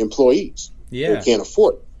employees. Yeah. They can't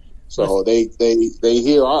afford it. So they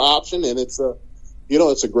hear our option, and it's a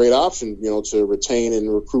great option, to retain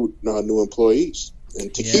and recruit new employees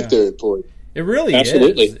and to keep their employees. It really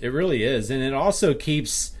Absolutely. is. It really is, and it also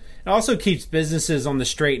keeps businesses on the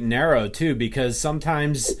straight and narrow too, because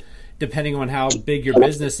sometimes, depending on how big your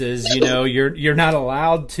business is, you're not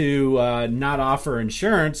allowed to not offer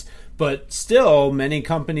insurance, but still many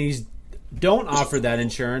companies don't offer that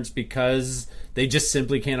insurance because they just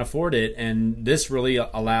simply can't afford it, and this really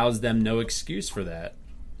allows them no excuse for that.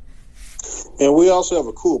 And we also have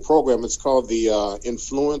a cool program. It's called the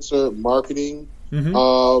Influencer Marketing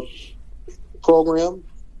Program.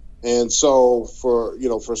 And so for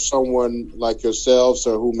someone like yourselves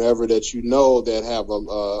or whomever that that have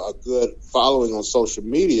a good following on social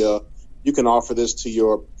media, you can offer this to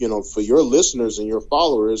your for your listeners and your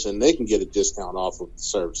followers, and they can get a discount off of the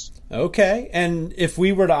service. Okay. And if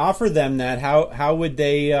we were to offer them that, how would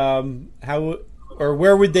they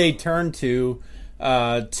where would they turn to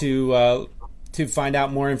find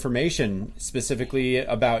out more information specifically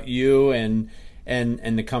about you and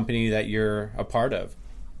the company that you're a part of?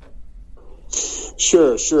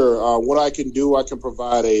 Sure. What I can do, I can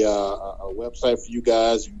provide a website for you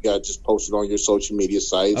guys. You guys just post it on your social media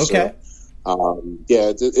sites. Okay.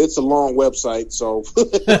 It's a long website, so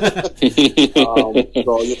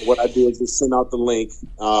what I do is just send out the link.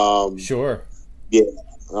 Sure. Yeah.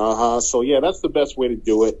 So that's the best way to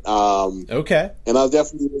do it. Okay. And I'll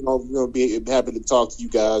definitely be happy to talk to you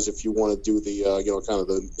guys if you want to do the kind of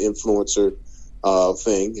the influencer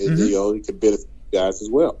thing. It could benefit you guys as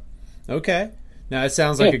well. Okay. Now it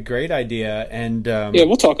sounds like a great idea, and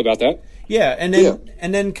we'll talk about that. Yeah, and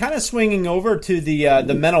then kind of swinging over to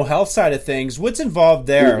the mental health side of things. What's involved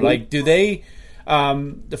there? Mm-hmm. Like, do they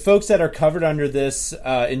the folks that are covered under this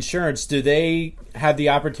insurance? Do they have the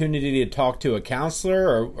opportunity to talk to a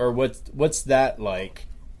counselor, or what's that like?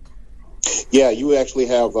 Yeah, you actually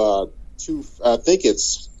have two. I think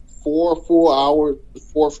it's four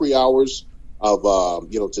free hours of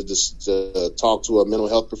to talk to a mental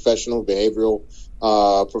health professional, behavioral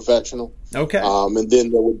professional. Okay. And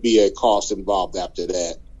then there would be a cost involved after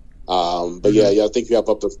that. But yeah, I think you have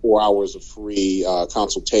up to 4 hours of free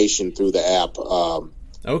consultation through the app.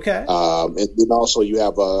 Okay. And then also you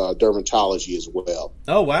have dermatology as well.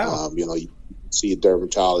 Oh, wow. You see a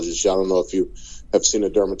dermatologist. I don't know if you have seen a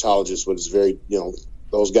dermatologist, but it's very,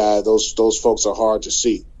 those guys, those folks are hard to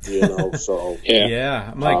see, so.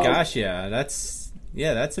 Yeah. My gosh. Yeah. That's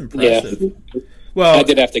impressive. Yeah. Well, I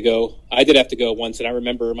did have to go once, and I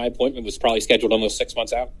remember my appointment was probably scheduled almost 6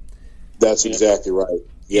 months out. That's exactly right.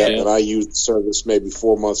 Yeah. And I used the service maybe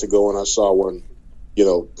 4 months ago, and I saw one,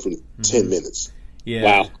 in 10 minutes. Yeah.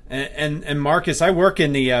 Wow. And Marcus, I work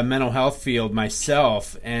in the mental health field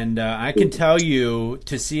myself, and I can tell you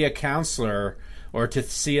to see a counselor or to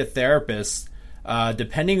see a therapist,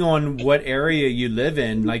 depending on what area you live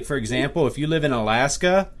in. Like, for example, if you live in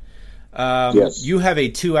Alaska, you have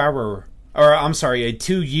a 2-year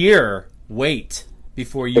wait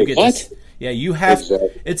before you get what? to, yeah, you have,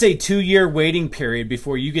 it's a 2-year waiting period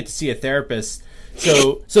before you get to see a therapist.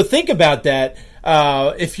 So think about that.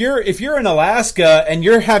 If you're in Alaska and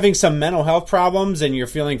you're having some mental health problems and you're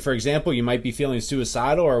feeling, for example, you might be feeling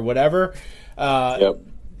suicidal or whatever,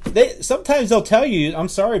 sometimes they'll tell you, I'm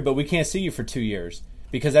sorry, but we can't see you for 2 years,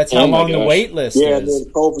 because that's how long the wait list is. Yeah, and then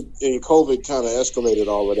COVID kind of escalated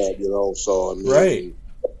all of that, so I mean, right.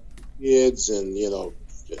 Kids and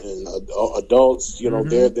and adults, they're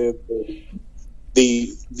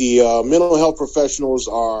the mental health professionals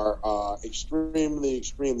are extremely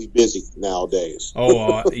busy nowadays.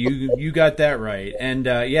 Oh, you got that right. And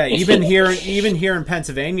even here in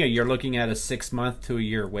Pennsylvania, you're looking at a 6 month to a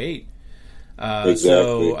year wait. Exactly.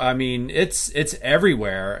 So I mean, it's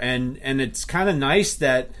everywhere, and it's kind of nice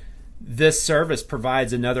that this service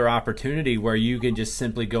provides another opportunity where you can just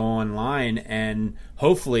simply go online, and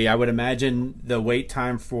hopefully, I would imagine the wait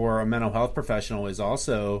time for a mental health professional is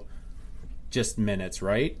also just minutes,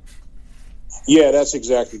 right? Yeah, that's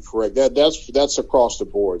exactly correct. That's across the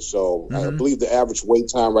board. So I believe the average wait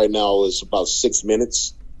time right now is about 6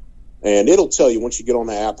 minutes. And it'll tell you once you get on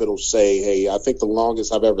the app, it'll say, hey, I think the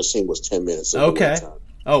longest I've ever seen was 10 minutes. Okay.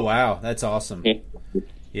 Oh, wow. That's awesome.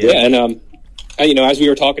 Yeah. And, as we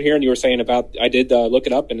were talking here and you were saying about, I did look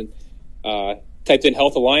it up and typed in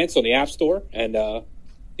Health Alliance on the App Store. And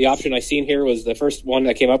the option I seen here was the first one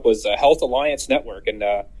that came up was Health Alliance Network. And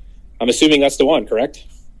I'm assuming that's the one, correct?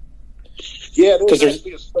 Yeah, there's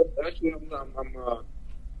actually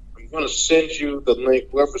I'm going to send you the link.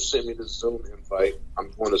 Whoever sent me the Zoom invite, I'm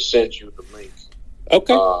going to send you the link.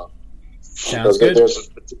 Okay. Sounds good. There's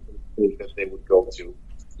a particular link that they would go to.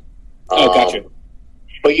 Gotcha.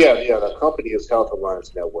 But yeah, the company is Health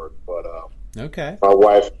Alliance Network. But okay, my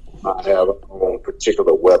wife and I have our own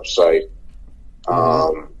particular website.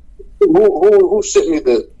 Who sent me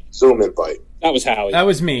the Zoom invite? That was Howie. That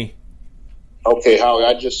was me. Okay, Howie,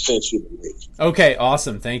 I just sent you the link. Okay,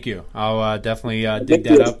 awesome. Thank you. I'll definitely dig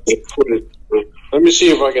that up. Let me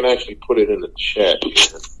see if I can actually put it in the chat.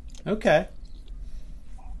 Okay.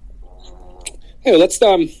 Hey, let's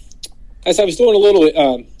as I was doing a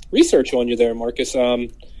little research on you there, Marcus.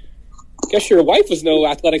 Guess your wife was no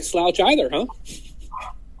athletic slouch either, huh?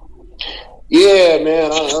 Yeah,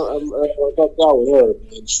 man. I got that with her.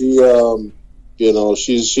 And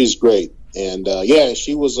she, she's great. And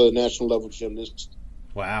she was a national level gymnast.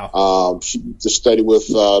 Wow. She used to study with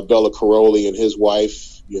Bella Caroli and his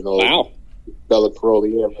wife. Wow. Bella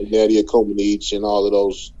Caroli, like Nadia Comaneci and all of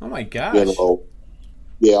those. Oh my gosh.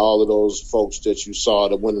 All of those folks that you saw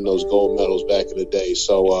that winning those gold medals back in the day.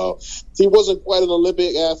 So she wasn't quite an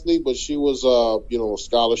Olympic athlete, but she was a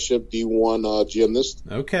scholarship D1 gymnast.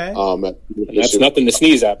 Okay. That's nothing to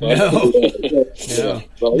sneeze at, bud. No. So,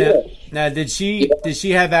 now, did she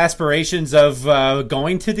have aspirations of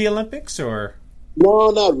going to the Olympics, or?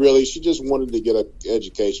 No, not really. She just wanted to get an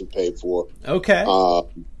education paid for. Okay. So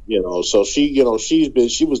she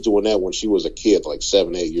was doing that when she was a kid, like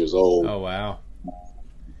 7, 8 years old. Oh wow.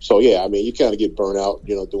 So yeah, I mean, you kind of get burnt out,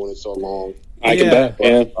 doing it so long. I can bet.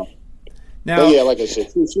 Yeah. Now, like I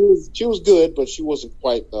said, she was good, but she wasn't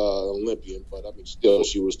quite Olympian. But I mean,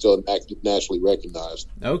 she was still nationally recognized.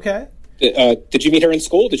 Okay. Did you meet her in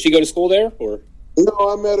school? Did she go to school there, or? No,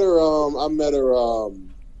 I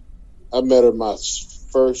met her my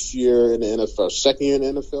first year in the NFL, second year in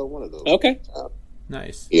the NFL, one of those. Okay.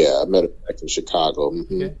 Nice. Yeah, I met her back in Chicago.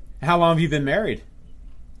 Mm-hmm. Okay. How long have you been married?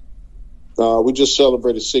 We just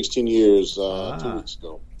celebrated 16 years 2 weeks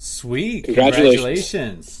ago. Sweet.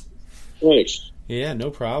 Congratulations. Thanks. Yeah, no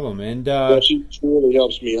problem. And she really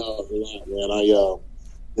helps me out a lot, man.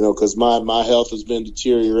 Because my health has been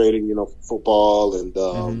deteriorating, for football, and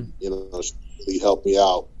she really helped me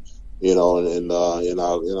out, in our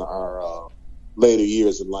later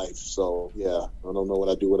years in life. So yeah, I don't know what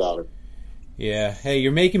I'd do without her. Yeah. Hey,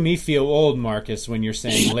 you're making me feel old, Marcus, when you're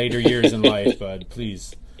saying later years in life, bud.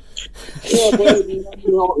 Please. Yeah, but in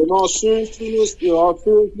all seriousness,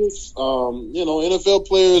 NFL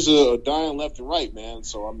players are dying left and right, man.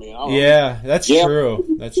 So I mean, that's true.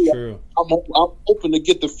 That's true. I'm hoping to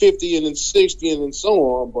get to 50 and then 60 and then so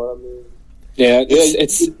on, but I mean,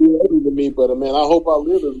 it's early to me. But I mean, I hope I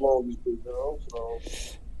live as long as you know. So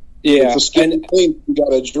yeah, it's a scary thing we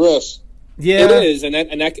got to address. Yeah, it is, and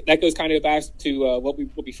that goes kind of back to what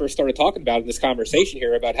we first started talking about in this conversation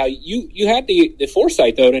here about how you had the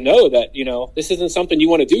foresight though to know that this isn't something you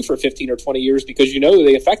want to do for 15 or 20 years because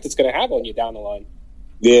the effect it's going to have on you down the line.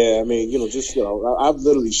 Yeah, I mean, I've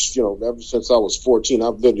literally, ever since I was 14,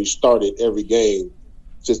 I've literally started every game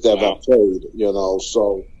since that I've played.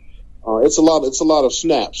 So it's a lot of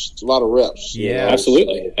snaps, it's a lot of reps. Yeah,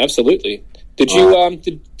 absolutely. Did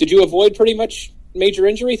you avoid pretty much major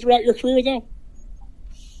injury throughout your career, though?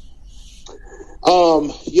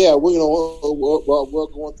 Yeah, we're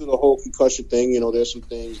going through the whole concussion thing. There's some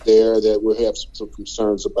things there that we have some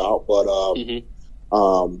concerns about, but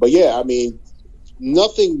yeah, I mean,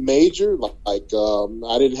 nothing major. Like I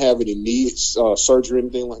didn't have any knee surgery or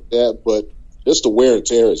anything like that, but just the wear and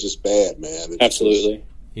tear is just bad, man. It's absolutely.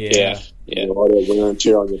 Yeah. All that wear and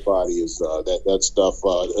tear on your body is that stuff.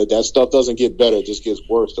 That stuff doesn't get better; it just gets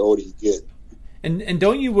worse the older you get. And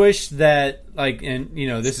don't you wish that,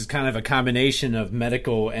 this is kind of a combination of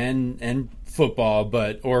medical and football,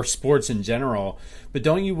 or sports in general, but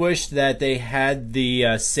don't you wish that they had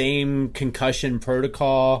the same concussion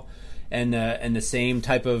protocol and the same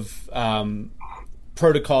type of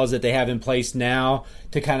protocols that they have in place now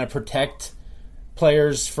to kind of protect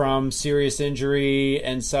players from serious injury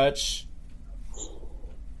and such?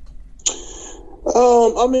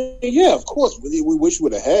 I mean, yeah, of course, we wish we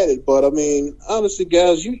would have had it, but I mean, honestly,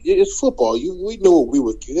 guys, it's football. We knew what we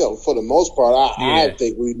were, for the most part. I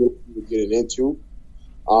think we knew what we were getting into.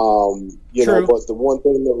 True. But one of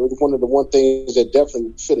the things that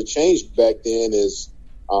definitely should have changed back then is,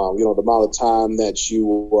 the amount of time that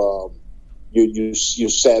you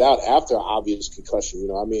sat out after an obvious concussion.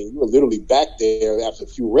 I mean, you were literally back there after a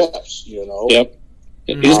few reps. Yep.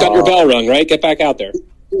 You just got your bell rung, right? Get back out there.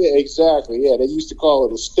 Yeah, exactly. Yeah, they used to call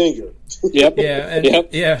it a stinger. Yep.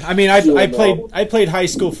 Yeah. I mean, I played high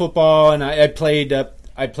school football, and I played up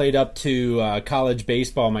to college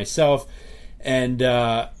baseball myself, and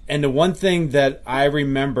the one thing that I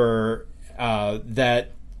remember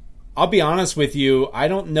that I'll be honest with you, I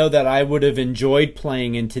don't know that I would have enjoyed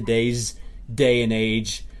playing in today's day and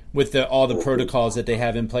age with all the protocols that they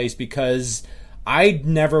have in place, because I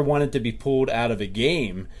never wanted to be pulled out of a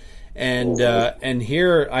game. And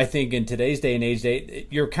here, I think in today's day and age,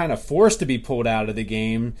 you're kind of forced to be pulled out of the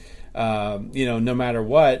game, no matter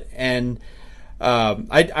what. And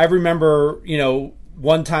I remember,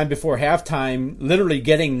 one time before halftime, literally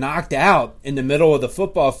getting knocked out in the middle of the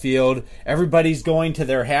football field. Everybody's going to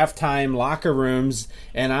their halftime locker rooms,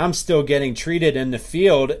 and I'm still getting treated in the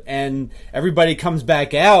field. And everybody comes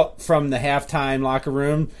back out from the halftime locker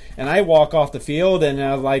room, and I walk off the field, and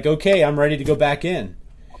I'm like, okay, I'm ready to go back in.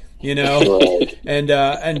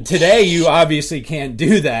 And today you obviously can't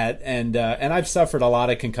do that, and I've suffered a lot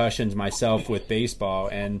of concussions myself with baseball,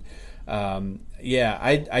 and I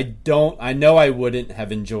know I wouldn't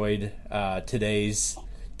have enjoyed today's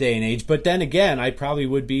day and age, but then again, I probably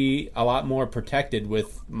would be a lot more protected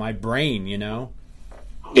with my brain. Yeah,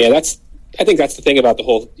 I think that's the thing about the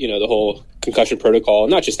whole concussion protocol,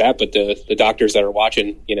 and not just that, but the doctors that are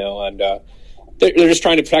watching, and they're just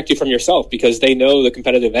trying to protect you from yourself, because they know the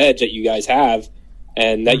competitive edge that you guys have,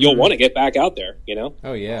 and that you'll want to get back out there,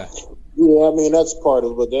 Oh, yeah. Yeah, I mean, that's part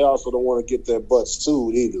of it, but they also don't want to get their butts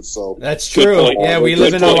sued either. So that's true. Yeah, we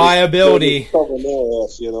live in a liability.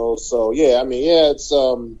 So yeah, I mean, yeah, it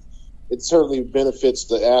certainly benefits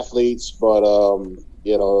the athletes, but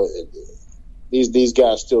these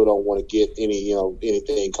guys still don't want to get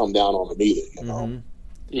anything come down on them either.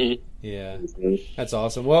 Mm-hmm. Yeah, that's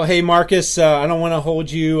awesome. Well, hey, Marcus, I don't want to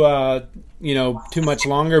hold you, too much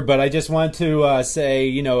longer, but I just want to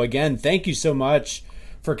say, again, thank you so much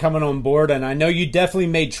for coming on board. And I know you definitely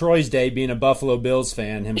made Troy's day being a Buffalo Bills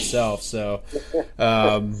fan himself. So,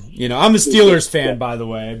 I'm a Steelers fan, by the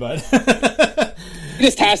way, but he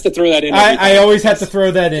just has to throw that in. I always have to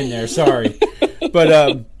throw that in there. Sorry.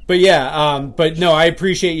 But But yeah, but no, I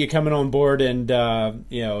appreciate you coming on board, and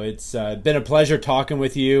it's been a pleasure talking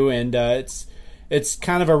with you, and it's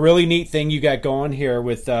kind of a really neat thing you got going here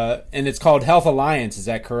with, and it's called Health Alliance. Is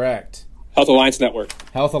that correct? Health Alliance Network.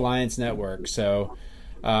 Health Alliance Network. So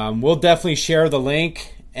we'll definitely share the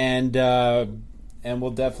link, and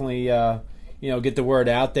we'll definitely get the word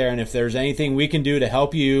out there. And if there's anything we can do to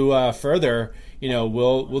help you further,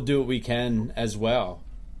 we'll do what we can as well.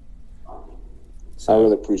 I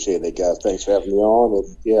really appreciate it, guys. Thanks for having me on,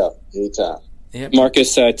 and yeah, anytime. Yep.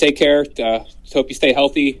 Marcus, take care. Hope you stay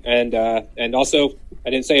healthy, and also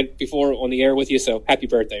I didn't say it before on the air with you, so happy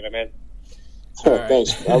birthday, my man. Right.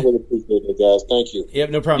 Thanks. I really appreciate it, guys. Thank you.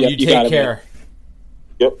 Yep, no problem. You take care.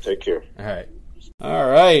 Yep, take care. All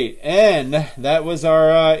right, and that was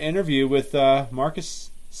our interview with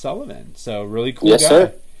Marcus Sullivan. So really cool guy.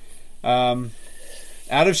 Sir.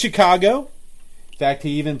 Out of Chicago. In fact,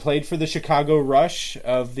 he even played for the Chicago Rush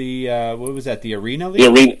of the what was that? The Arena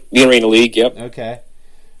League. The Arena League. Yep. Okay.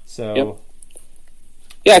 So. Yep.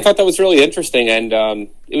 Yeah, I thought that was really interesting, and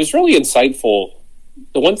it was really insightful.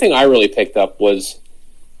 The one thing I really picked up was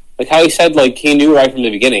like how he said, like he knew right from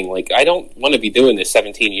the beginning, like I don't want to be doing this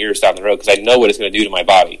 17 years down the road because I know what it's going to do to my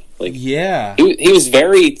body. Like, yeah, he was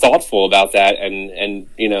very thoughtful about that, and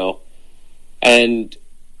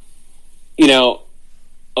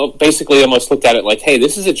basically almost looked at it like, hey,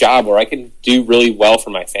 this is a job where I can do really well for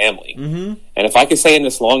my family. Mm-hmm. And if I can stay in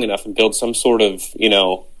this long enough and build some sort of,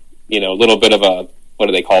 little bit of a, what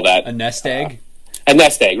do they call that? A nest egg? A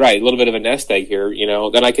nest egg, right. A little bit of a nest egg here,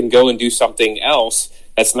 then I can go and do something else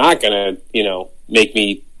that's not going to, make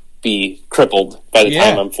me be crippled by the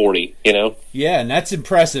time I'm 40, Yeah, and that's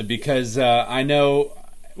impressive because I know,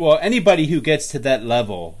 anybody who gets to that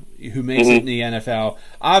level, who makes it in the NFL,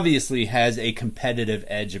 obviously has a competitive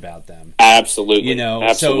edge about them. Absolutely.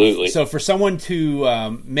 Absolutely. So for someone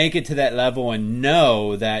to make it to that level and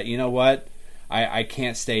know that, you know what, I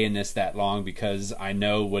can't stay in this that long because I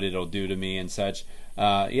know what it'll do to me and such.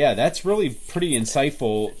 That's really pretty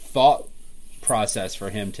insightful thought process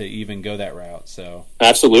for him to even go that route. So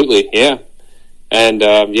absolutely, yeah. And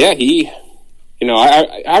he,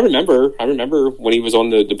 I remember when he was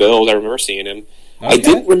on the Bills. I remember seeing him. Okay. I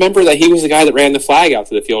didn't remember that he was the guy that ran the flag out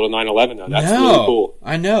to the field on 9/11. Though. That's really cool.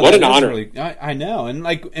 I know. What an honor. Really, I know.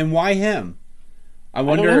 And why him? I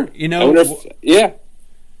wonder. Yeah.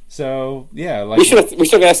 So yeah, we should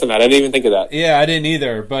have asked him that. I didn't even think of that. Yeah, I didn't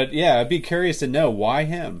either. But yeah, I'd be curious to know why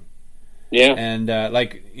him. Yeah.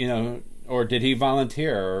 And or did he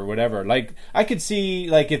volunteer or whatever? Like I could see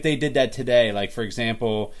if they did that today. Like for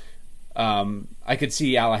example, I could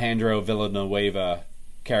see Alejandro Villanueva.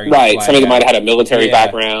 Right, somebody that might have had a military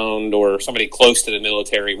background or somebody close to the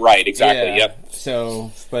military. Right, exactly. Yeah. Yep.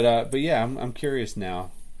 So, but yeah, I'm curious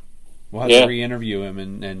now. We'll have to re-interview him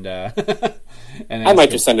and and I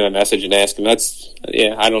might just send him a message and ask him.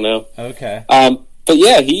 I don't know. Okay. But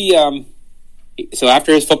yeah, he so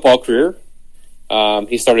after his football career,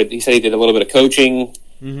 he said he did a little bit of coaching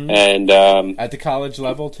and at the college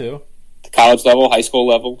level too. College level, high school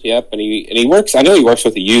level, yep, and he works. I know he works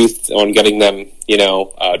with the youth on getting them,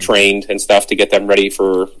 trained and stuff to get them ready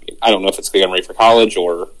for. I don't know if it's getting them ready for college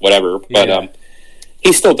or whatever, but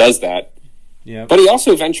he still does that. Yeah. But he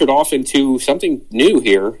also ventured off into something new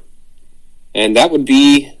here, and that would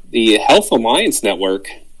be the Health Alliance Network.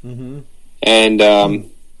 Mm-hmm. And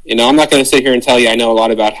I'm not going to sit here and tell you I know a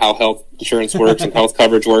lot about how health insurance works and health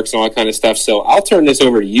coverage works and all that kind of stuff. So I'll turn this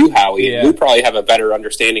over to you, Howie. Yeah. You probably have a better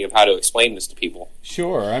understanding of how to explain this to people.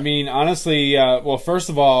 Sure. I mean, honestly, first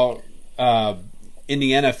of all, in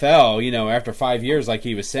the NFL, after 5 years, like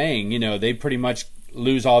he was saying, they pretty much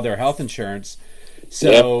lose all their health insurance.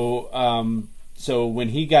 So, so when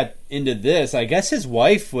he got into this, I guess his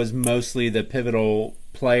wife was mostly the pivotal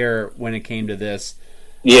player when it came to this.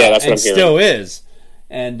 Yeah, that's what I'm hearing. Still is.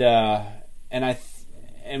 And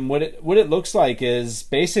what it looks like is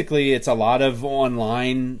basically it's a lot of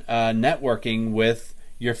online networking with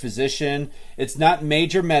your physician. It's not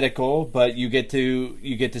major medical, but you get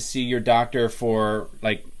to see your doctor for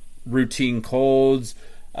like routine colds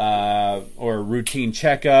or routine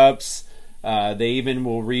checkups. They even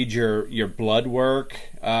will read your blood work,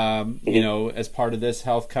 as part of this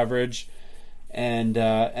health coverage. And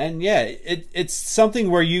it's something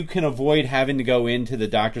where you can avoid having to go into the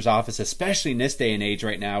doctor's office, especially in this day and age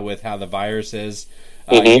right now with how the virus is.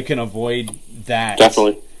 You can avoid that.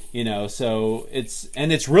 Definitely. So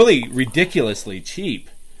it's really ridiculously cheap.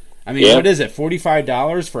 I mean, what is it?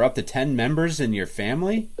 $45 for up to 10 members in your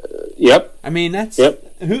family? Yep. I mean, that's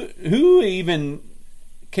who even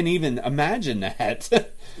can imagine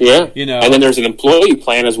that? Yeah. And then there's an employee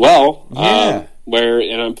plan as well. Yeah. where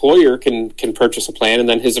an employer can purchase a plan, and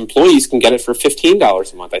then his employees can get it for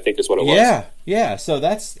 $15 a month. I think is what it was. Yeah. So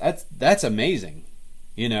that's amazing.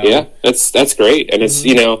 Yeah, that's great, and it's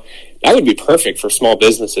that would be perfect for small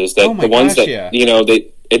businesses. That the ones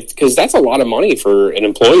that because that's a lot of money for an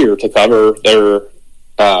employer to cover their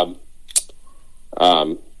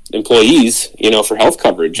employees, for health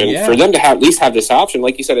coverage, and for them to at least have this option.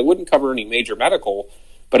 Like you said, it wouldn't cover any major medical,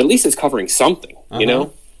 but at least it's covering something.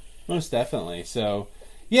 Most definitely. So,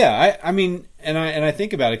 yeah, I mean, and I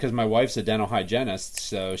think about it because my wife's a dental hygienist,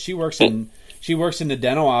 so she works in the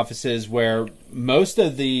dental offices where most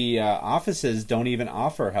of the offices don't even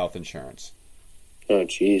offer health insurance. Oh,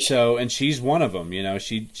 geez. So, and she's one of them.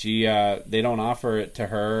 She they don't offer it to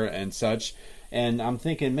her and such. And I'm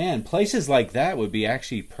thinking, man, places like that would be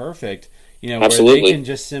actually perfect. Absolutely. Where they can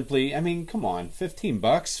just simply, I mean, come on,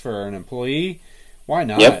 $15 for an employee, why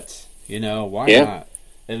not? Yep. Why not?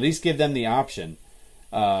 At least give them the option.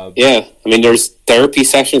 I mean, there's therapy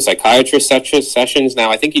sessions, psychiatrist sessions.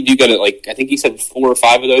 Now, I think you do get it. I think you said 4 or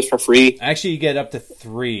 5 of those for free. Actually, you get up to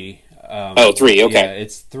 3. 3. Okay, yeah,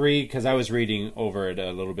 it's 3 because I was reading over it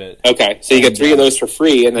a little bit. Okay, so you get 3 of those for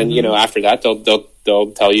free, and then after that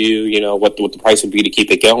they'll tell you what the price would be to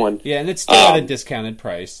keep it going. Yeah, and it's still at a discounted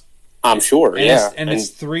price. I'm sure. And it's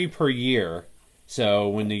 3 per year. So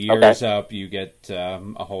when the year is up, you get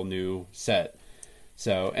a whole new set.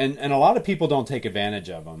 So and a lot of people don't take advantage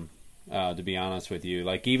of them. To be honest with you,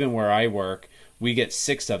 like even where I work, we get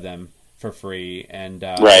 6 of them for free, and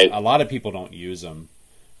a lot of people don't use them.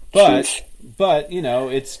 But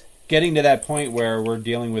it's getting to that point where we're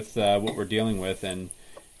dealing with what we're dealing with, and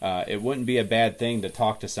it wouldn't be a bad thing to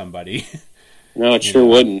talk to somebody. No, it sure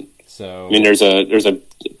wouldn't. So I mean, there's a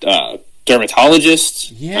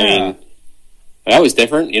dermatologist. Yeah. I mean, that was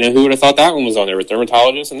different. Who would have thought that one was on there with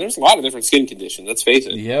dermatologists? And there's a lot of different skin conditions. Let's face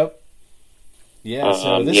it. Yep.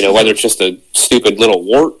 Yeah. Whether it's just a stupid little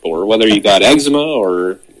wart, or whether you got eczema,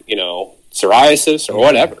 or psoriasis, or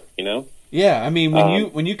whatever. Yeah, I mean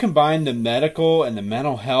when you combine the medical and the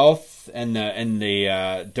mental health and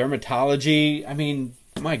the dermatology, I mean,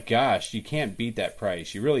 my gosh, you can't beat that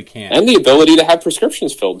price. You really can't. And the ability to have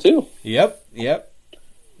prescriptions filled too. Yep.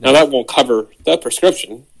 Now that won't cover the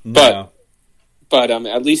prescription, but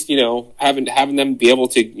at least having them be able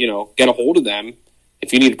to get a hold of them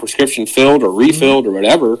if you need a prescription filled or refilled or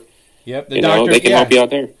whatever. Yep, they can help you out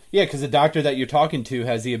there. Yeah, because the doctor that you're talking to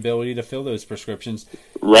has the ability to fill those prescriptions.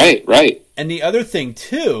 Right. And the other thing,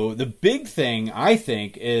 too, the big thing, I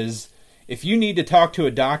think, is if you need to talk to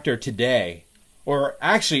a doctor today, or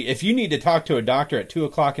actually, if you need to talk to a doctor at 2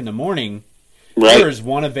 o'clock in the morning, there's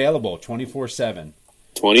one available 24/7.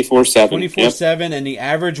 24/7. 24/7, and the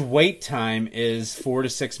average wait time is 4 to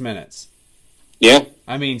 6 minutes. Yeah.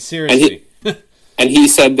 I mean, seriously. And he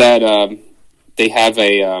said that they have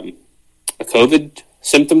a COVID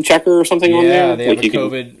symptom checker or something on there? Yeah, they have a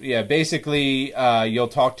COVID. Yeah, basically, you'll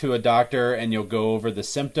talk to a doctor and you'll go over the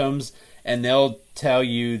symptoms, and they'll tell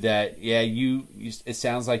you that, it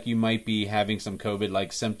sounds like you might be having some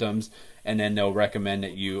COVID-like symptoms, and then they'll recommend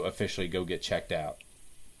that you officially go get checked out.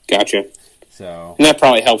 Gotcha. So, and that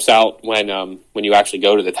probably helps out when you actually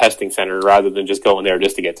go to the testing center rather than just going there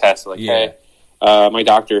just to get tested. Like, hey, my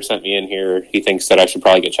doctor sent me in here. He thinks that I should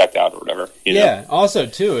probably get checked out or whatever. Yeah. Also,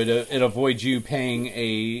 too, it avoids you paying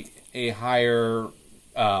a higher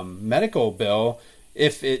medical bill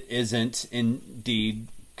if it isn't indeed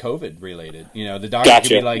COVID related. The doctor could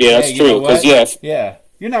be like, that's true. Because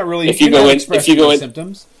you're not really expressing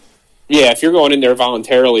symptoms. Yeah, if you're going in there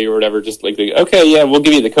voluntarily or whatever, just like, okay, yeah, we'll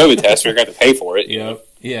give you the COVID test. You're going to pay for it. Yep.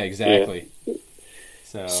 Yeah, exactly.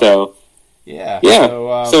 Yeah. So yeah.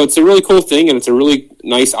 So it's a really cool thing, and it's a really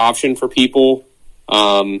nice option for people.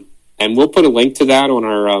 And we'll put a link to that on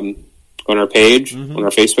our page, on our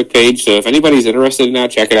Facebook page. So if anybody's interested in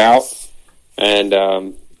that, check it out. And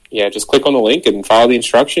just click on the link and follow the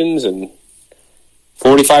instructions, and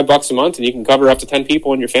 $45 a month, and you can cover up to 10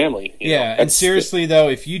 people in your family. And seriously though,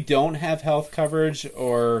 if you don't have health coverage,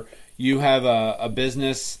 or you have a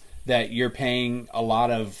business that you're paying a lot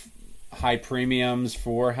of high premiums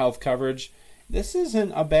for health coverage, this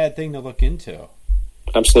isn't a bad thing to look into.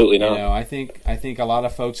 Absolutely not. I think a lot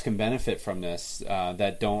of folks can benefit from this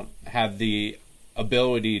that don't have the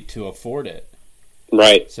ability to afford it.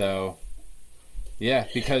 Right. So, yeah,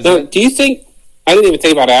 because now, do you think? I didn't even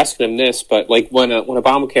think about asking him this, but like when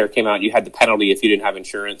Obamacare came out, you had the penalty if you didn't have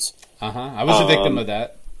insurance. I was a victim of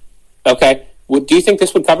that. Okay. Do you think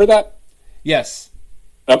this would cover that? Yes.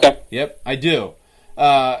 Okay. Yep, I do.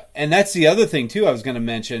 And that's the other thing, too, I was going to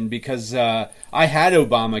mention, because I had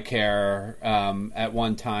Obamacare at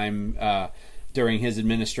one time during his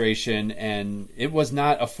administration, and it was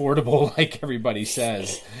not affordable like everybody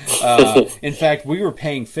says. In fact, we were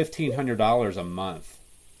paying $1,500 a month.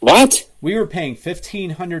 What? We were paying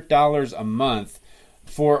 $1,500 a month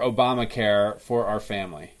for Obamacare for our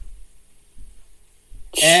family.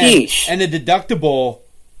 And the deductible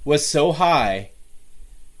was so high,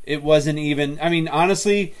 it wasn't even... I mean,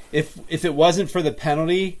 honestly, if it wasn't for the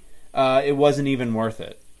penalty, it wasn't even worth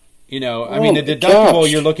it. You know, I mean, the deductible,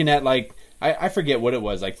 you're looking at like... I forget what it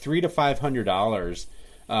was, like $300 to $500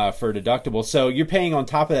 for deductible. So you're paying on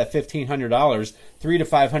top of that $1,500, $300 to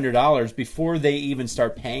 $500 before they even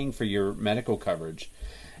start paying for your medical coverage.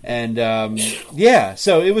 And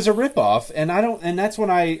so it was a ripoff. And that's when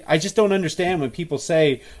I just don't understand when people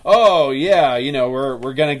say, "Oh yeah, you know,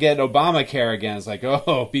 we're gonna get Obamacare again." It's like,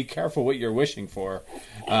 oh, be careful what you're wishing for,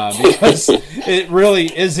 because it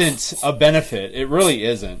really isn't a benefit. It really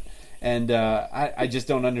isn't. And I just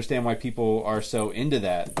don't understand why people are so into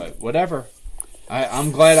that. But whatever.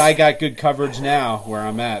 I'm glad I got good coverage now where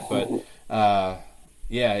I'm at. But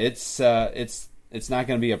it's not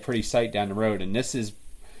going to be a pretty sight down the road. And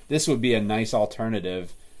this would be a nice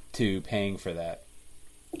alternative to paying for that.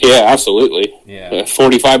 Yeah, absolutely. Yeah,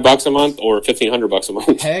 $45 a month or $1,500 a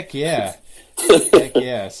month. Heck yeah. Heck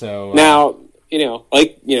yeah. So now,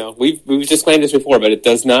 we've disclaimed this before, but it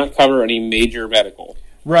does not cover any major medical.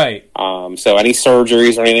 Right. So any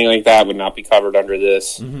surgeries or anything like that would not be covered under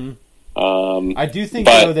this. Mm-hmm. I do think,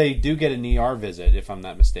 though, they do get an ER visit, if I'm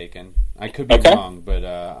not mistaken. I could be wrong, but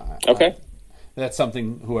that's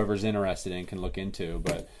something whoever's interested in can look into.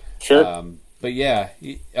 But sure. But yeah,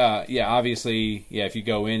 obviously, if you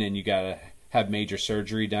go in and you gotta have major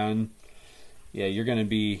surgery done, you're gonna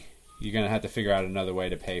have to figure out another way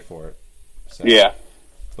to pay for it. So, yeah.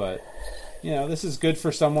 But this is good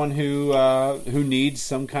for someone who needs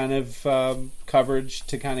some kind of coverage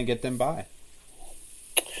to kind of get them by.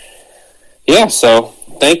 Yeah, so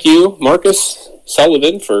thank you, Marcus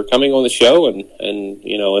Sullivan, for coming on the show and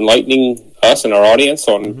enlightening us and our audience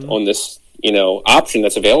on this option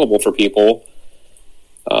that's available for people.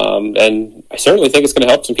 And I certainly think it's going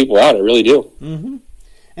to help some people out. I really do. Mm-hmm.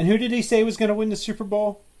 And who did he say was going to win the Super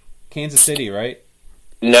Bowl? Kansas City, right?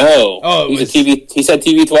 No. Oh, he said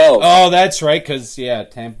TB12. Oh, that's right, because,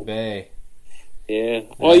 Tampa Bay. Yeah.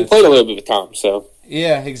 Well, he played a little bit with Tom, so.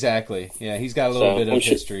 Yeah, exactly. Yeah, he's got a little bit of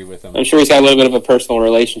history with him. I'm sure he's got a little bit of a personal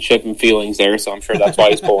relationship and feelings there, so I'm sure that's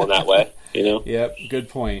why he's pulling that way, Yep, good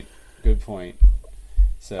point.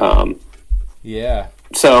 So, yeah.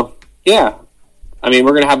 So, yeah. I mean,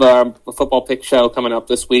 we're going to have a football pick show coming up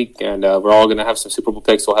this week, and we're all going to have some Super Bowl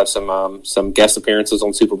picks. We'll have some guest appearances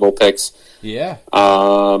on Super Bowl picks. Yeah.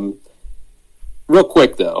 Real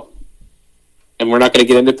quick, though, and we're not going to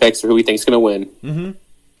get into picks or who we think is going to win. Mm-hmm.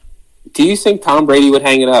 Do you think Tom Brady would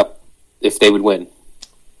hang it up if they would win?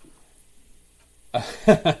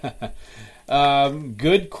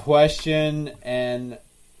 Good question, and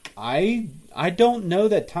I don't know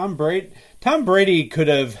that Tom Brady could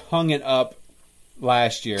have hung it up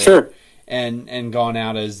last year, sure, and gone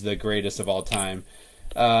out as the greatest of all time.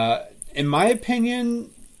 In my opinion,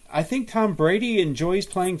 I think Tom Brady enjoys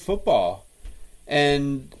playing football,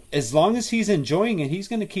 and as long as he's enjoying it, he's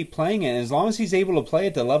going to keep playing it. And as long as he's able to play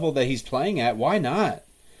at the level that he's playing at, why not?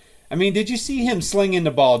 I mean, did you see him slinging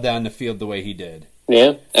the ball down the field the way he did?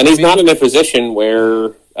 Yeah, and he's not in a position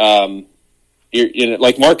where you're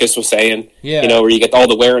like Marcus was saying, where you get all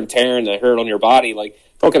the wear and tear and the hurt on your body. Like,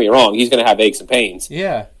 don't get me wrong, he's going to have aches and pains.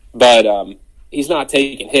 Yeah, but he's not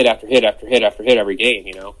taking hit after hit after hit after hit every game.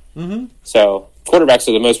 Mm-hmm. So quarterbacks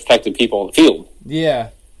are the most protected people on the field. Yeah.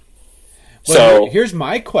 Well, here's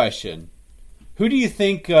my question: who do you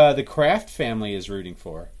think the Kraft family is rooting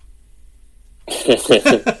for?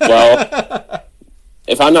 Well,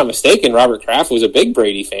 if I'm not mistaken, Robert Kraft was a big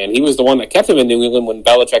Brady fan. He was the one that kept him in New England when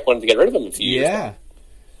Belichick wanted to get rid of him a few years ago.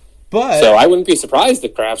 But so I wouldn't be surprised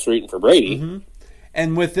if Kraft's rooting for Brady. Mm-hmm.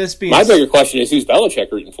 And with this being my bigger question is, who's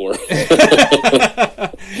Belichick rooting for?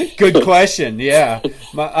 Good question. Yeah,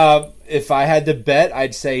 if I had to bet,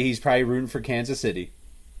 I'd say he's probably rooting for Kansas City.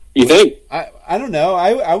 You think? I don't know.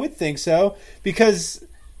 I would think so, because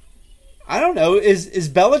I don't know. Is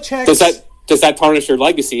Belichick... Does that tarnish your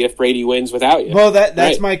legacy if Brady wins without you? Well,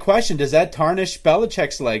 that's my question. Does that tarnish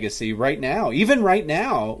Belichick's legacy right now? Even right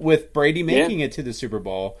now, with Brady making it to the Super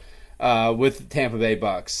Bowl with Tampa Bay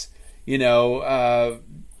Bucks, that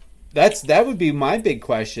would be my big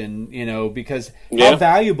question. Because how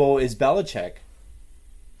valuable is Belichick?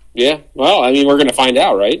 Yeah, well, I mean, we're going to find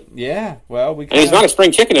out, right? Yeah, well, and he's not a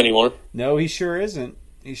spring chicken anymore. No, he sure isn't.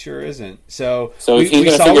 So if he's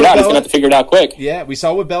going to figure it out, he's going to have to figure it out quick. Yeah, we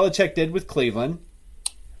saw what Belichick did with Cleveland.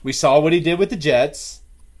 We saw what he did with the Jets.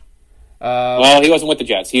 Well, he wasn't with the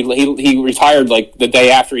Jets. He retired like the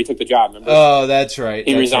day after he took the job. Remember? Oh, that's right.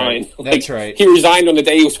 He resigned. Right. That's right. He resigned on the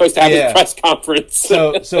day he was supposed to have his press conference.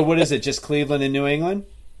 So what is it? Just Cleveland and New England?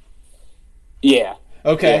 Yeah.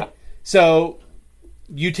 Okay. Yeah. So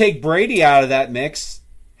you take Brady out of that mix.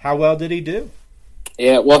 How well did he do?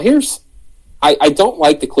 Yeah. Well, I don't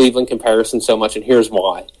like the Cleveland comparison so much, and here's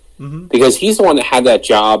why. Mm-hmm. Because he's the one that had that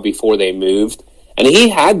job before they moved, and he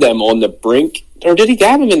had them on the brink. Or did he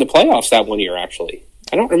have them in the playoffs that one year, actually?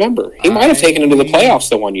 I don't remember. He might have taken them to the playoffs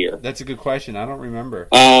the one year. That's a good question. I don't remember.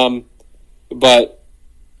 But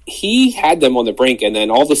he had them on the brink, and then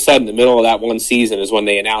all of a sudden, the middle of that one season is when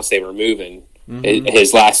they announced they were moving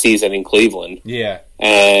his last season in Cleveland. Yeah.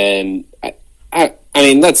 And, I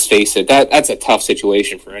mean, let's face it, that's a tough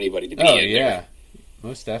situation for anybody to be in. Oh, yeah. There.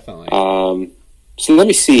 Most definitely. So let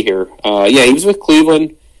me see here. He was with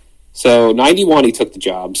Cleveland. So 91, he took the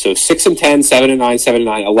job. So 6-10, 7-9,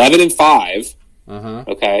 7-9, 11-5.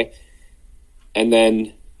 Okay, and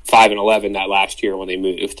then 5-11 that last year when they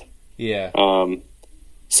moved. Yeah.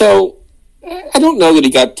 So I don't know that he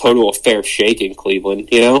got total a fair shake in Cleveland.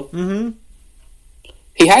 You know. Mm-hmm.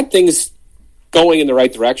 He had things going in the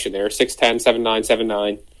right direction there. 6-10, 7-9,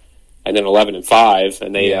 7-9, and then 11-5,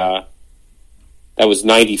 and they that was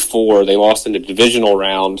 94. They lost in the divisional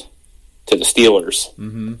round to the Steelers.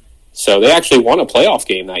 Mm-hmm. So they actually won a playoff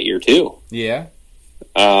game that year too. Yeah.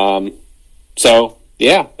 So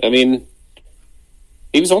yeah, I mean,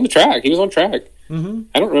 he was on the track. He was on track. Mm-hmm.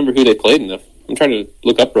 I don't remember who they played in the. I'm trying to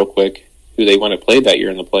look up real quick who they went to play that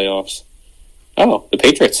year in the playoffs. Oh, the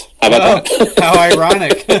Patriots. How about that? How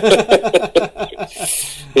ironic.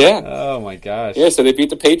 Yeah. Oh my gosh. Yeah. So they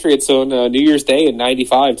beat the Patriots on New Year's Day in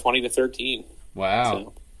 '95, 20-13.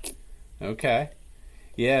 Wow. So. Okay.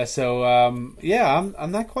 Yeah, so I'm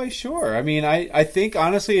not quite sure. I mean, I think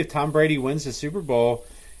honestly, if Tom Brady wins the Super Bowl,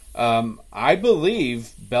 I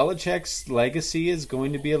believe Belichick's legacy is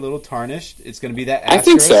going to be a little tarnished. It's going to be that asterisk. I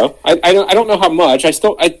think so. I don't know how much.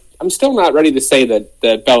 I'm still not ready to say that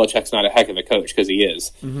Belichick's not a heck of a coach, because he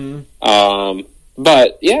is. Mm-hmm.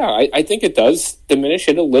 But yeah, I think it does diminish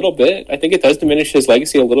it a little bit. I think it does diminish his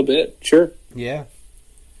legacy a little bit. Sure. Yeah.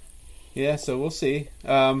 Yeah. So we'll see.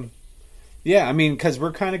 Yeah, I mean, because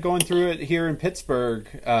we're kind of going through it here in Pittsburgh,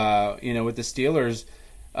 with the Steelers.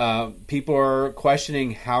 People are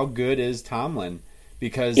questioning how good is Tomlin,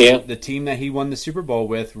 because the team that he won the Super Bowl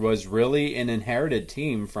with was really an inherited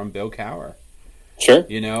team from Bill Cowher. Sure.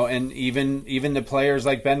 And even the players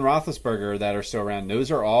like Ben Roethlisberger that are still around, those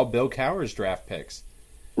are all Bill Cowher's draft picks.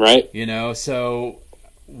 Right. So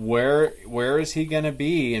where is he going to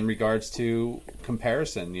be in regards to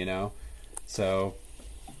comparison, So...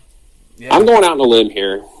 Yeah. I'm going out on a limb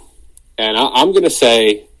here, and I'm going to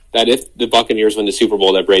say that if the Buccaneers win the Super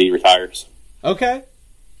Bowl, that Brady retires. Okay.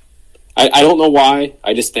 I don't know why.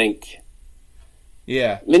 I just think...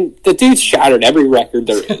 Yeah. I mean, the dude's shattered every record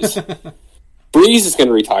there is. Breeze is going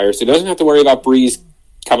to retire, so he doesn't have to worry about Breeze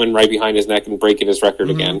coming right behind his neck and breaking his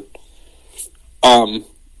record again.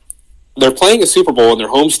 They're playing a Super Bowl in their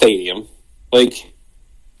home stadium. Like,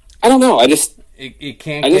 I don't know. It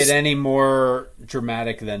can't get any more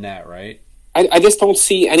dramatic than that, right? I just don't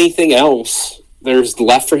see anything else there's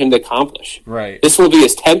left for him to accomplish. Right. This will be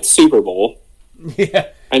his 10th Super Bowl. Yeah.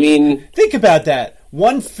 I mean... Think about that.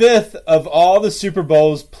 1/5 of all the Super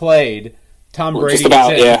Bowls played, Tom Brady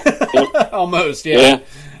was in. Yeah. Almost, yeah.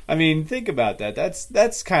 I mean, think about that.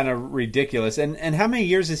 That's kind of ridiculous. And how many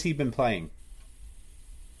years has he been playing?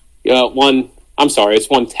 Yeah, I'm sorry, it's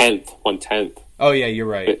 1/10. 1/10. Oh, yeah, you're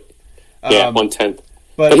right. Yeah, 1/10.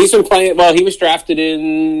 But he's been playing. Well, he was drafted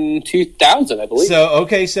in 2000, I believe.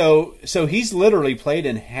 So he's literally played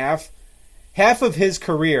in half of his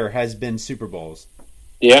career has been Super Bowls.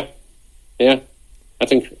 Yeah. I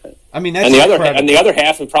think. I mean, that's and the other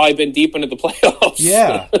half have probably been deep into the playoffs.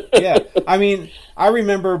 Yeah. I mean, I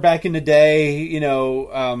remember back in the day,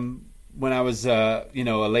 when I was a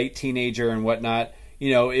late teenager and whatnot.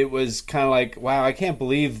 It was kind of like, wow, I can't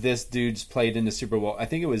believe this dude's played in the Super Bowl. I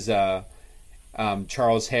think it was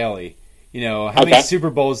Charles Haley. How many Super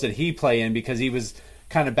Bowls did he play in? Because he was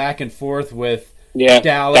kind of back and forth with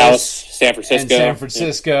Dallas, San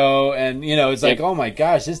Francisco. And, it's like, oh my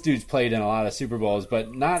gosh, this dude's played in a lot of Super Bowls,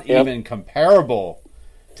 but not even comparable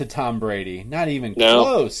to Tom Brady. Not even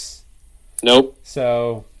close. Nope.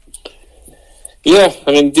 So... Yeah,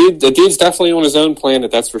 I mean, the dude's definitely on his own planet,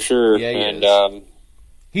 that's for sure. Yeah, he is.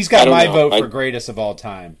 He's got my vote for greatest of all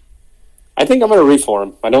time. I think I'm going to root for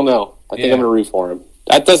him. I don't know. I think I'm going to root for him.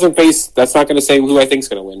 That's not going to say who I think is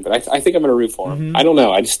going to win, but I think I'm going to root for him. I don't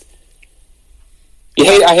know. I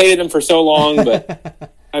hated him for so long,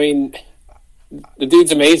 but I mean, the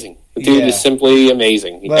dude's amazing. The dude is simply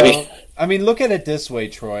amazing. Well, I mean, look at it this way,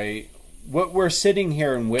 Troy. What we're sitting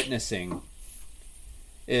here and witnessing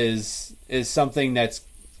is something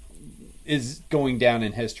is going down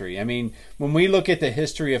in history. I mean, when we look at the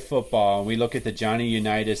history of football, and we look at the Johnny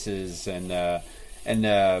Unitas's and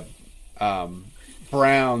the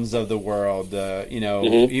Browns of the world,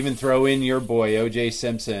 even throw in your boy O.J.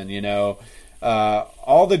 Simpson,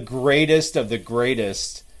 all the greatest of the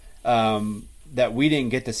greatest that we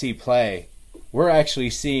didn't get to see play. We're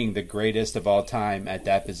actually seeing the greatest of all time at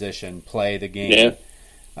that position play the game.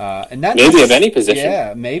 Yeah. And not maybe of any position.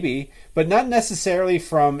 Yeah, maybe, but not necessarily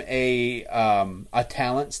from a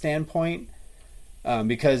talent standpoint,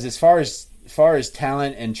 because as far as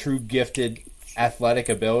talent and true gifted athletic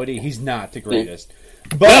ability, he's not the greatest.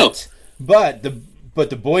 But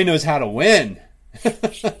the boy knows how to win.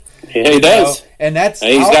 Yeah, he does, and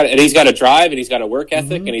he's got a drive, and he's got a work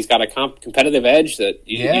ethic, and he's got a competitive edge that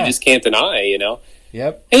you just can't deny.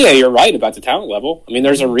 Yep. Hey, yeah, you're right about the talent level. I mean,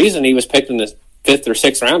 there's a reason he was picked in the 5th or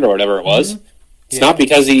 6th round or whatever it was. It's not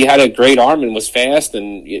because he had a great arm and was fast,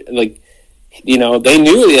 and they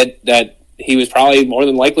knew that he was probably more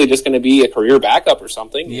than likely just going to be a career backup or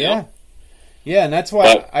something. Yeah. Yeah, and that's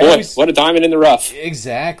why what a diamond in the rough.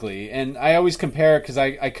 Exactly. And I always compare, because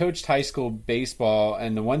I coached high school baseball,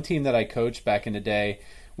 and the one team that I coached back in the day,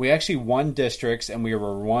 we actually won districts, and we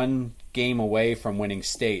were one game away from winning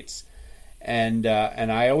states. And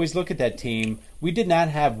I always look at that team. We did not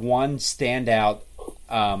have one standout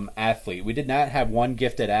athlete. We did not have one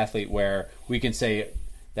gifted athlete where we can say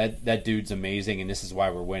that dude's amazing and this is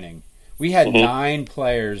why we're winning. We had 9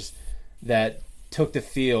 players that took the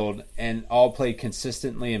field and all played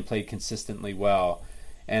consistently well.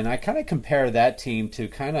 And I kind of compare that team to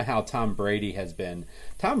kind of how Tom Brady has been.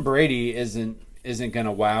 Tom Brady isn't going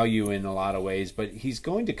to wow you in a lot of ways, but he's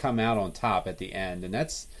going to come out on top at the end, and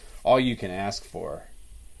that's all you can ask for.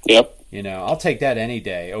 Yep. I'll take that any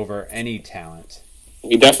day over any talent.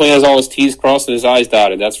 He definitely has all his T's crossed and his I's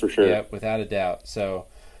dotted, that's for sure. Yep, without a doubt. So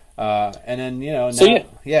and then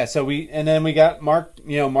so we got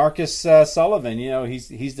Marcus Sullivan.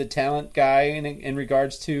 He's the talent guy in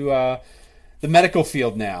regards to the medical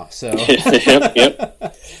field now. So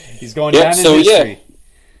yep. He's going down in history.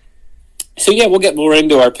 So we'll get more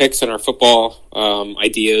into our picks and our football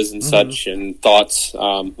ideas and such and thoughts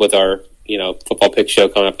with our football pick show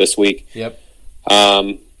coming up this week. Yep.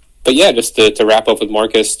 But just to wrap up with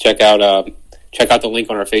Marcus, check out the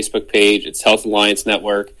link on our Facebook page. It's Health Alliance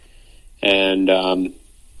Network. And,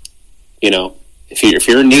 if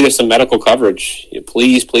you're in need of some medical coverage,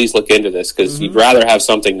 please look into this, because you'd rather have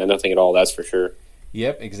something than nothing at all, that's for sure.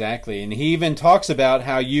 Yep, exactly. And he even talks about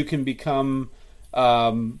how you can become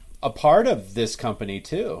a part of this company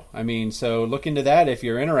too. I mean, so look into that if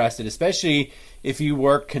you're interested, especially if you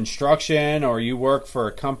work construction or you work for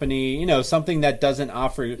a company, something that doesn't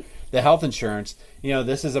offer the health insurance.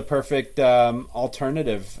 This is a perfect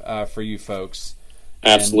alternative for you folks.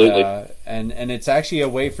 Absolutely. And it's actually a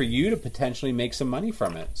way for you to potentially make some money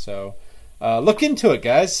from it. So look into it,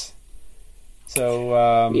 guys. So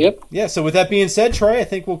so with that being said, Troy, I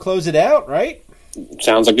think we'll close it out, right?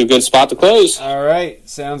 Sounds like a good spot to close. All right,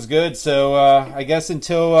 sounds good. So I guess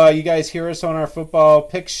until you guys hear us on our football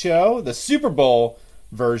pick show, the Super Bowl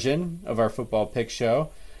version of our football pick show,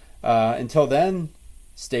 until then,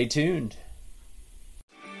 stay tuned.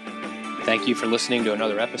 Thank you for listening to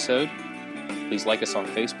another episode. Please like us on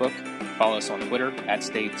Facebook, follow us on Twitter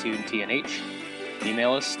 @StayTunedTNH,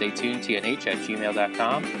 email us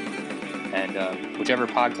staytunedtnh@gmail.com, and whichever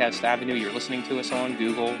podcast avenue you're listening to us on,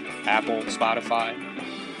 Google, Apple, Spotify,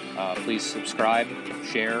 please subscribe,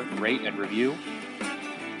 share, rate, and review.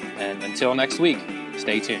 And until next week,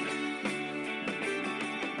 stay tuned.